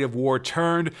tide of war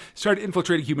turned, started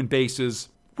infiltrating human bases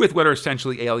with what are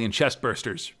essentially alien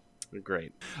chestbursters.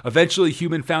 Great. Eventually,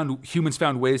 humans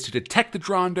found ways to detect the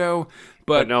Drondo,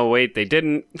 but no, wait, they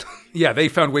didn't. yeah, they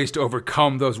found ways to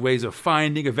overcome those ways of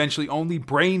finding. Eventually, only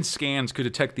brain scans could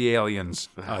detect the aliens.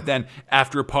 Then,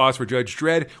 after a pause for Judge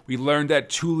Dredd, we learned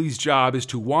that Thule's job is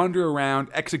to wander around,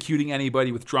 executing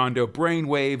anybody with Drondo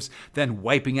brainwaves, then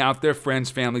wiping out their friends,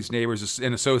 families, neighbors,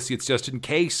 and associates just in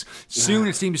case. Soon,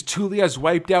 it seems Thule has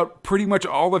wiped out pretty much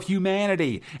all of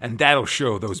humanity, and that'll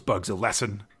show those bugs a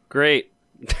lesson. Great.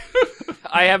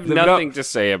 I have nothing to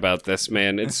say about this,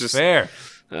 man. It's just fair.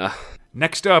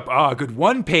 Next up, good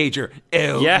one-pager,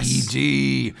 LED. Yes.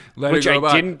 Which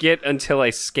I didn't get until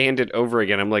I scanned it over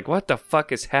again. I'm like, what the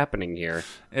fuck is happening here?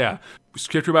 Yeah.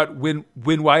 Script about Win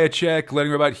Wyacek,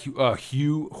 letting her about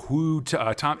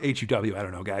Tom H-U-W, I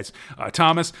don't know, guys.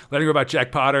 Thomas, letting her about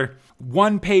Jack Potter.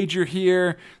 One-pager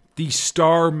here. The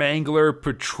Star Mangler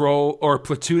patrol or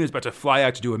platoon is about to fly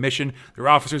out to do a mission. Their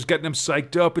officers getting them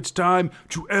psyched up. It's time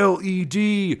to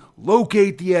LED.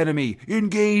 Locate the enemy.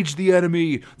 Engage the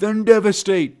enemy. Then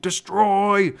devastate.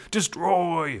 Destroy.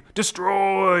 Destroy.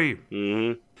 Destroy.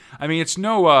 Mm-hmm. I mean, it's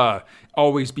no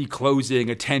always be closing,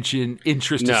 attention,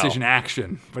 interest, decision,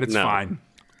 action, but it's fine.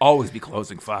 Always be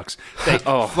closing, Fox. They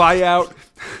fly out,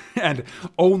 and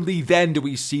only then do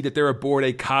we see that they're aboard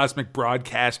a Cosmic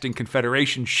Broadcasting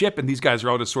Confederation ship, and these guys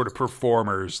are all just sort of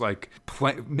performers, like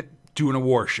doing a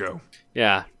war show.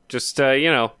 Yeah, just,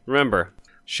 remember,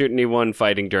 shoot anyone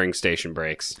fighting during station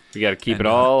breaks. You got to keep it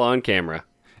all on camera.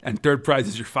 And third prize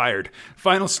is you're fired.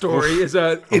 Final story is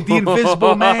The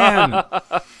Invisible Man.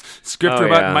 Script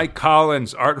about Mike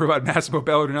Collins, art about Massimo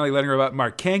Bellardinelli, lettering about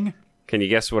Mark King. Can you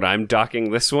guess what I'm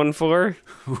docking this one for?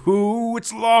 Ooh,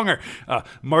 it's longer.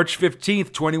 March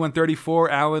 15th, 2134,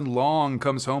 Alan Long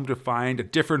comes home to find a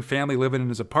different family living in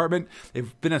his apartment.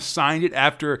 They've been assigned it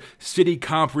after City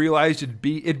Comp realized it'd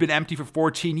been empty for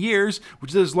 14 years,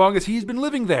 which is as long as he's been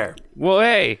living there. Well,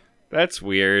 hey, that's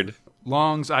weird.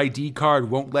 Long's ID card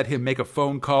won't let him make a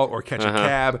phone call or catch a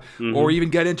cab or even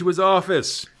get into his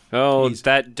office. Oh,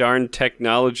 that darn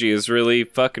technology is really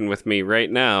fucking with me right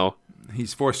now.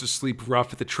 He's forced to sleep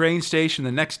rough at the train station.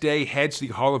 The next day, heads to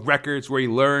the Hall of Records, where he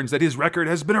learns that his record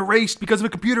has been erased because of a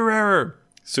computer error.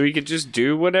 So he could just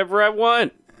do whatever I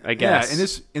want, I guess.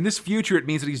 Yeah, in this future, it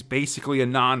means that he's basically a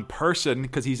non-person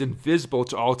because he's invisible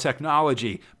to all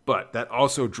technology. But that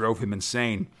also drove him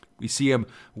insane. We see him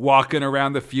walking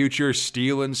around the future,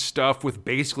 stealing stuff with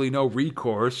basically no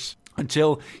recourse,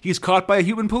 until he's caught by a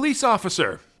human police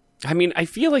officer. I mean, I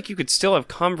feel like you could still have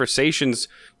conversations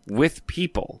with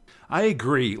people. I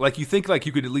agree. Like, you think, like,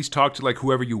 you could at least talk to, like,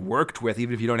 whoever you worked with,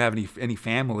 even if you don't have any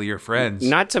family or friends.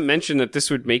 Not to mention that this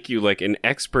would make you, like, an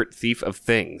expert thief of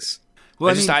things.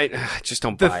 Well, I just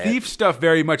don't buy it. The thief stuff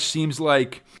very much seems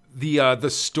like the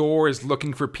store is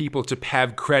looking for people to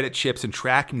have credit chips and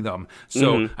tracking them.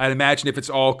 So I'd imagine if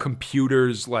it's all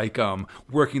computers, like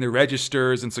working the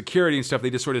registers and security and stuff,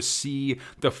 they just sort of see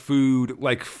the food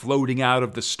like floating out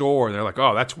of the store. They're like,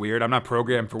 oh, that's weird. I'm not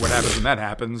programmed for what happens when that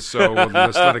happens, so we'll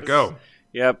just let it go.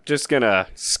 Yep, just gonna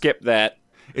skip that.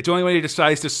 It's only when he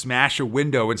decides to smash a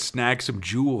window and snag some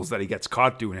jewels that he gets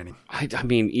caught doing any. I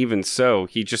mean, even so,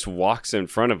 he just walks in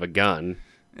front of a gun.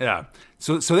 Yeah.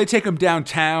 So they take him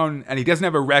downtown, and he doesn't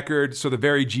have a record, so the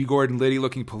very G. Gordon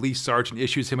Liddy-looking police sergeant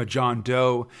issues him a John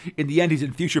Doe. In the end, he's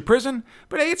in future prison,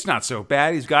 but hey, it's not so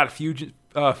bad. He's got food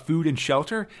and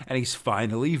shelter, and he's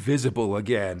finally visible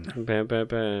again.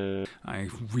 I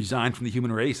resigned from the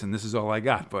human race, and this is all I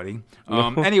got, buddy.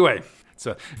 Anyway... It's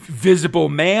a Visible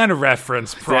Man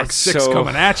reference. Prog 6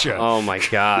 coming at you. Oh my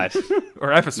god!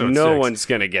 Or episode 6. No one's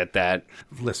gonna get that.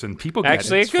 Listen, people get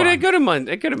actually, it. a good amount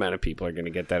of people are gonna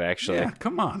get that. Actually, yeah.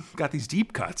 Come on, got these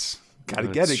deep cuts. Got to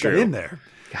get it. True. Get in there.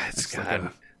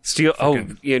 God. Steal.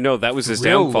 That was his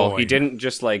downfall. Loin. He didn't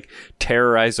just like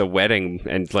terrorize a wedding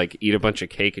and like eat a bunch of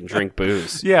cake and drink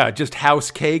booze. Yeah, just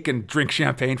house cake and drink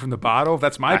champagne from the bottle.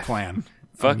 That's my plan.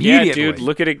 Fuck yeah, dude!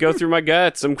 Look at it go through my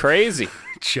guts. I'm crazy.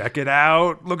 Check it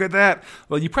out. Look at that.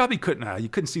 Well, you probably couldn't. You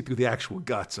couldn't see through the actual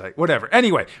guts. Whatever.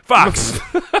 Anyway, Fox.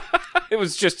 It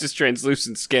was just his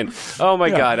translucent skin. Oh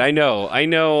my god! I know.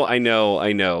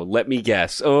 Let me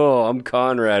guess. Oh, I'm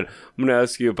Conrad. I'm gonna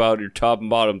ask you about your top and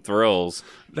bottom thrills.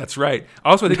 That's right.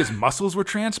 Also, I think his muscles were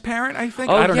transparent. I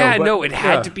think. Oh, I don't know, but, it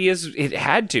had to be it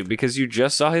had to because you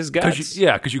just saw his guts.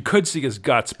 Because you could see his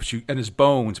guts, and his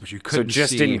bones, but you couldn't. So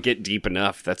just didn't get deep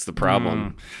enough. That's the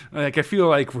problem. Like I feel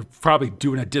like we're probably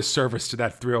doing a disservice to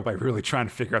that thrill by really trying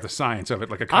to figure out the science of it,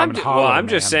 like a common hollow. Well, I'm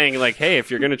just saying, like, hey, if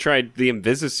you're gonna try the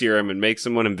Invisiserum and make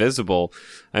someone invisible,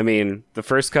 I mean, the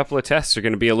first couple of tests are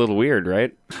gonna be a little weird,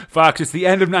 right? Fox, it's the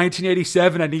end of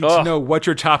 1987. I need to know what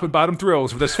your top and bottom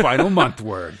thrills for this final month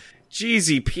were.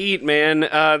 Jeezy Pete, man.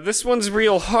 This one's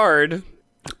real hard.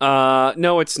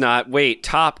 No, it's not. Wait,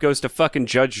 top goes to fucking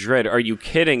Judge Dredd. Are you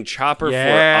kidding? Chopper for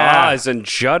Oz and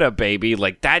Judda, baby.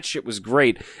 Like, that shit was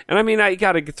great. And I mean, I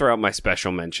gotta throw out my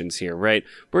special mentions here, right?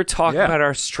 We're talking about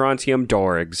our Strontium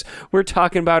Dorgs. We're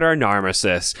talking about our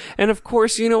Narmissus. And of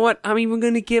course, you know what? I'm even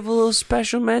gonna give a little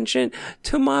special mention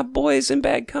to my boys in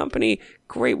Bad Company.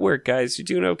 Great work, guys. You're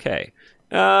doing okay.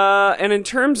 And in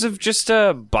terms of just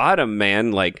bottom,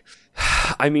 man, like,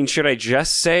 I mean, should I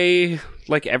just say,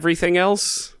 like, everything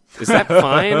else? Is that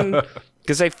fine?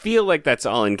 Because I feel like that's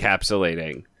all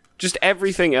encapsulating. Just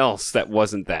everything else that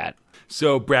wasn't that.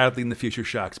 So, Bradley and the Future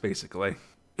Shocks, basically.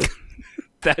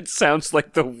 That sounds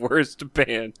like the worst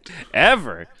band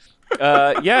ever.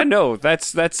 Yeah, no,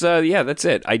 that's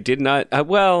it. I did not,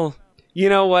 well, you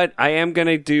know what? I am going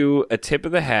to do a tip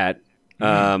of the hat.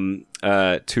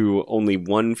 To only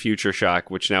one Future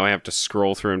Shock, which now I have to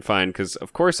scroll through and find, because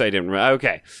of course I didn't.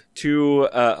 Okay.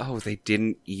 They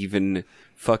didn't even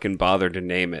fucking bother to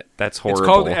name it. That's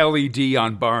horrible. It's called LED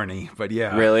on Barney, but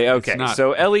yeah. Really? Okay. So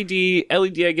LED, I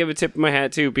give a tip of my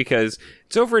hat to, because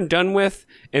it's over and done with,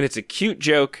 and it's a cute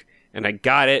joke, and I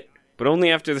got it, but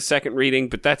only after the second reading,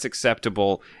 but that's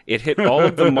acceptable. It hit all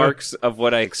of the marks of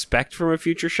what I expect from a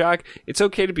Future Shock. It's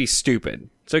okay to be stupid.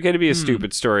 It's okay to be a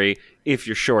stupid story if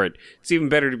you're short. It's even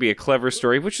better to be a clever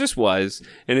story, which this was,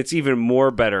 and it's even more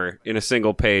better in a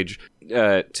single page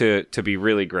to be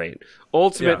really great.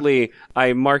 Ultimately,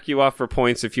 I mark you off for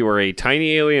points if you are a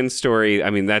tiny alien story. I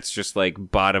mean, that's just like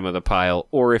bottom of the pile.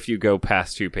 Or if you go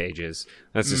past 2 pages.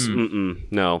 That's just,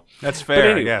 no. That's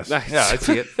fair, I guess. Yeah, I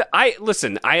see it.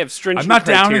 I have stringent I'm not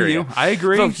criteria. downing you. I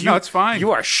agree. No, it's fine.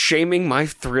 You are shaming my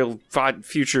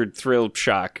future thrill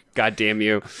shock. God damn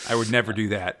you. I would never do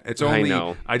that. It's only, I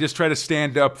know. I just try to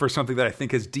stand up for something that I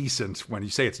think is decent when you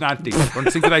say it's not decent. When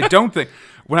it's things that I don't think,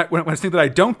 when it's things that I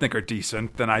don't think are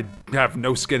decent, then I have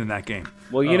no skin in that game.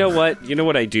 Well, you know what? You know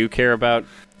what I do care about?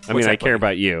 I care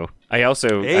about you. I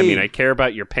also, I care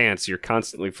about your pants. You're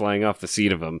constantly flying off the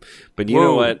seat of them. But you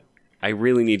know what? I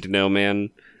really need to know, man.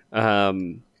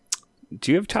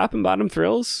 Do you have top and bottom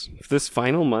thrills for this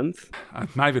final month? I'm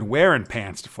not even wearing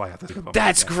pants to fly out the seat of them.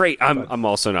 That's great. I'm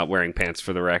also not wearing pants,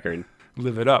 for the record.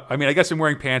 Live it up. I mean, I guess I'm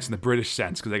wearing pants in the British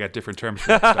sense because I got different terms for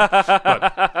that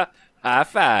stuff. But high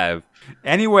five.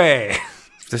 Anyway.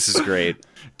 This is great.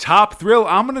 Top thrill.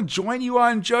 I'm going to join you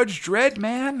on Judge Dredd,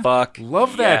 man. Fuck.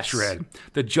 Love that Dredd.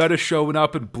 The Judda showing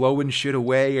up and blowing shit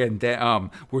away and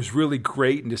was really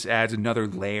great and just adds another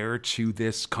layer to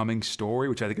this coming story,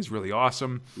 which I think is really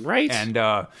awesome. Right.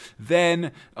 And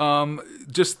then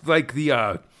just like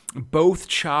the both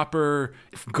Chopper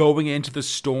going into the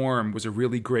storm was a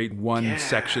really great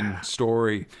one-section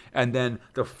story. And then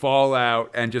the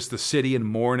fallout and just the city in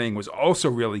mourning was also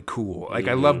really cool. Like,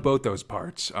 I love both those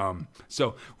parts.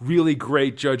 So really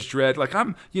great Judge Dredd.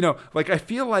 Like, I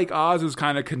feel like Oz was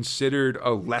kind of considered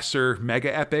a lesser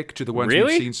mega epic to the ones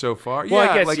we've seen so far. Well,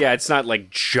 I guess, it's not like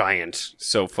giant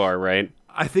so far, right?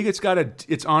 I think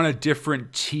it's on a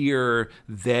different tier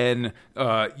than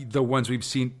the ones we've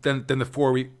seen than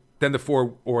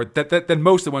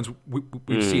most of the ones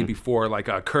we've seen before, like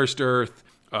Cursed Earth,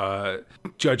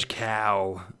 Judge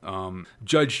Cal,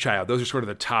 Judge Child. Those are sort of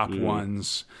the top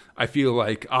ones. I feel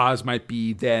like Oz might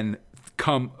be then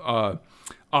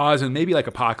Oz and maybe like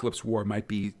Apocalypse War might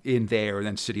be in there, and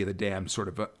then City of the Damned sort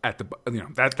of at the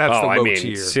that's the low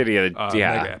tier. City of the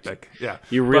mega epic. Yeah,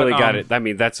 you really got it. I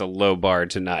mean, that's a low bar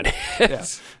to not hit. Yeah.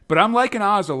 But I'm liking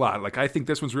Oz a lot. Like, I think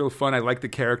this one's real fun. I like the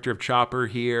character of Chopper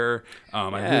here. I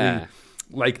really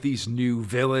like these new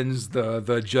villains, the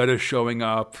Judda showing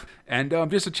up, and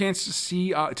just a chance to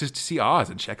see Oz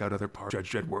and check out other parts of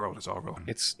Judge Dredd world is all rolling.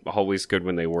 It's always good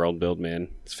when they world build, man.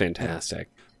 It's fantastic.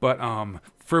 Yeah. But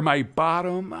for my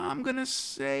bottom, I'm gonna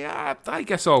say I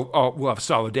guess we'll have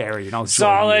Solidarity, and I'll join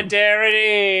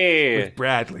Solidarity with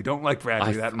Bradley. Don't like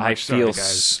Bradley that much.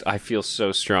 I feel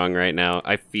so strong right now.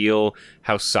 I feel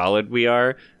how solid we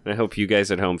are, and I hope you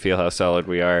guys at home feel how solid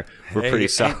we are. We're pretty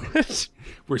solid.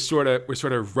 We're sort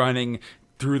of running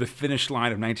through the finish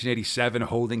line of 1987,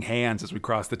 holding hands as we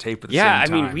cross the tape at the same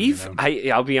time. I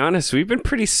mean, I'll be honest, we've been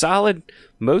pretty solid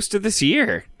most of this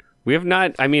year. We have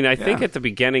not, I mean, I think at the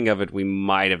beginning of it, we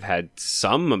might have had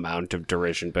some amount of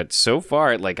derision, but so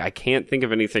far, like, I can't think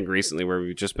of anything recently where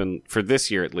we've just been, for this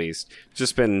year at least,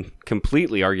 just been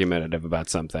completely argumentative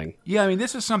about something. Yeah, I mean,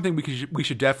 this is something we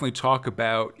should definitely talk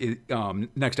about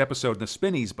next episode in the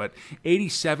Spinnies, but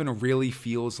 87 really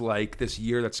feels like this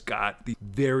year that's got the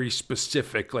very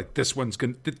specific, like, this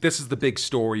is the big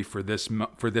story for this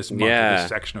month, for this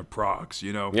section of Progs,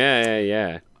 you know?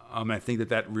 Yeah. I think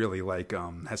that really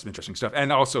has some interesting stuff,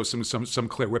 and also some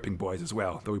Claire Whipping boys as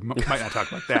well. Though we might not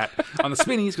talk about that on the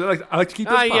Spinnies because I like to keep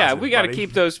those. Yeah, we got to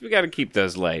keep those. We got to keep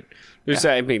those light.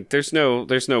 I mean, there's no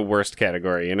worst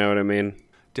category. You know what I mean?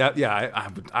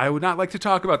 I would not like to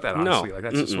talk about that honestly. No. Like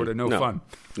that's just sort of no fun.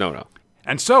 No.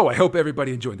 And so, I hope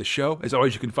everybody enjoyed the show. As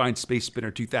always, you can find Space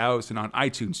Spinner 2000 on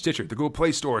iTunes, Stitcher, the Google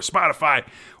Play Store, Spotify,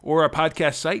 or our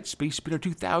podcast site,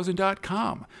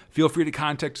 spacespinner2000.com. Feel free to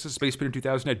contact us at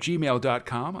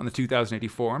spacespinner2000@gmail.com on the 2080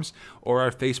 forums, or our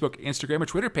Facebook, Instagram, or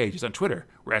Twitter pages. On Twitter,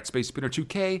 we're at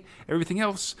SpaceSpinner2K. Everything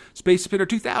else, Space Spinner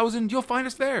 2000, you'll find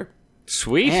us there.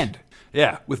 Sweet. And,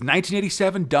 with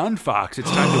 1987 done, Fox, it's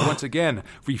time to once again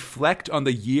reflect on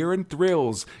the year in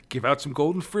thrills, give out some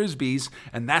golden frisbees,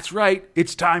 and that's right,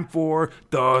 it's time for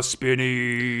the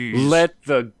Spinnies. Let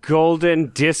the golden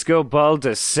disco ball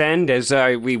descend as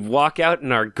we walk out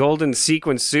in our golden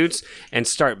sequin suits and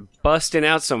start busting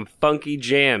out some funky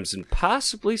jams and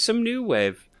possibly some new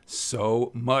wave.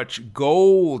 So much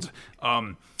gold.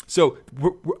 So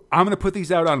I'm going to put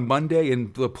these out on Monday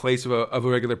in the place of a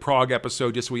regular prog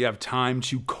episode just so we have time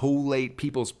to collate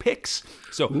people's picks.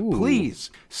 So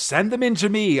please send them in to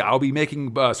me. I'll be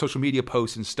making social media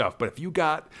posts and stuff. But if you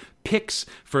got picks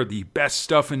for the best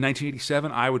stuff in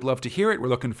 1987, I would love to hear it. We're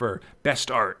looking for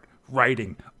best art,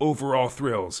 writing, overall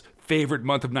thrills, favorite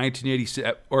month of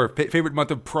 1987 or favorite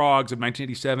month of progs of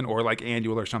 1987 or like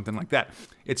annual or something like that.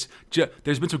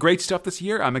 There's been some great stuff this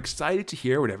year. I'm excited to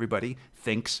hear what everybody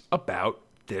thinks about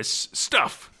this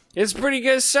stuff. It's pretty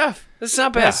good stuff. It's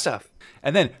not bad stuff.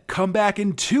 And then come back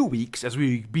in 2 weeks as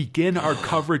we begin our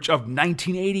coverage of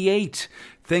 1988.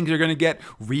 Things are going to get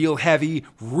real heavy,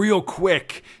 real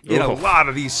quick in a lot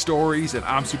of these stories, and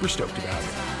I'm super stoked about it.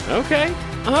 Okay.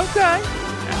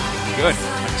 Good.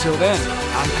 Until then,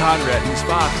 I'm Conrad, he's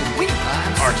Fox, and we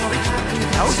are Space Spinner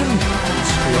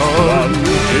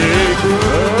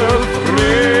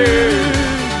 2000.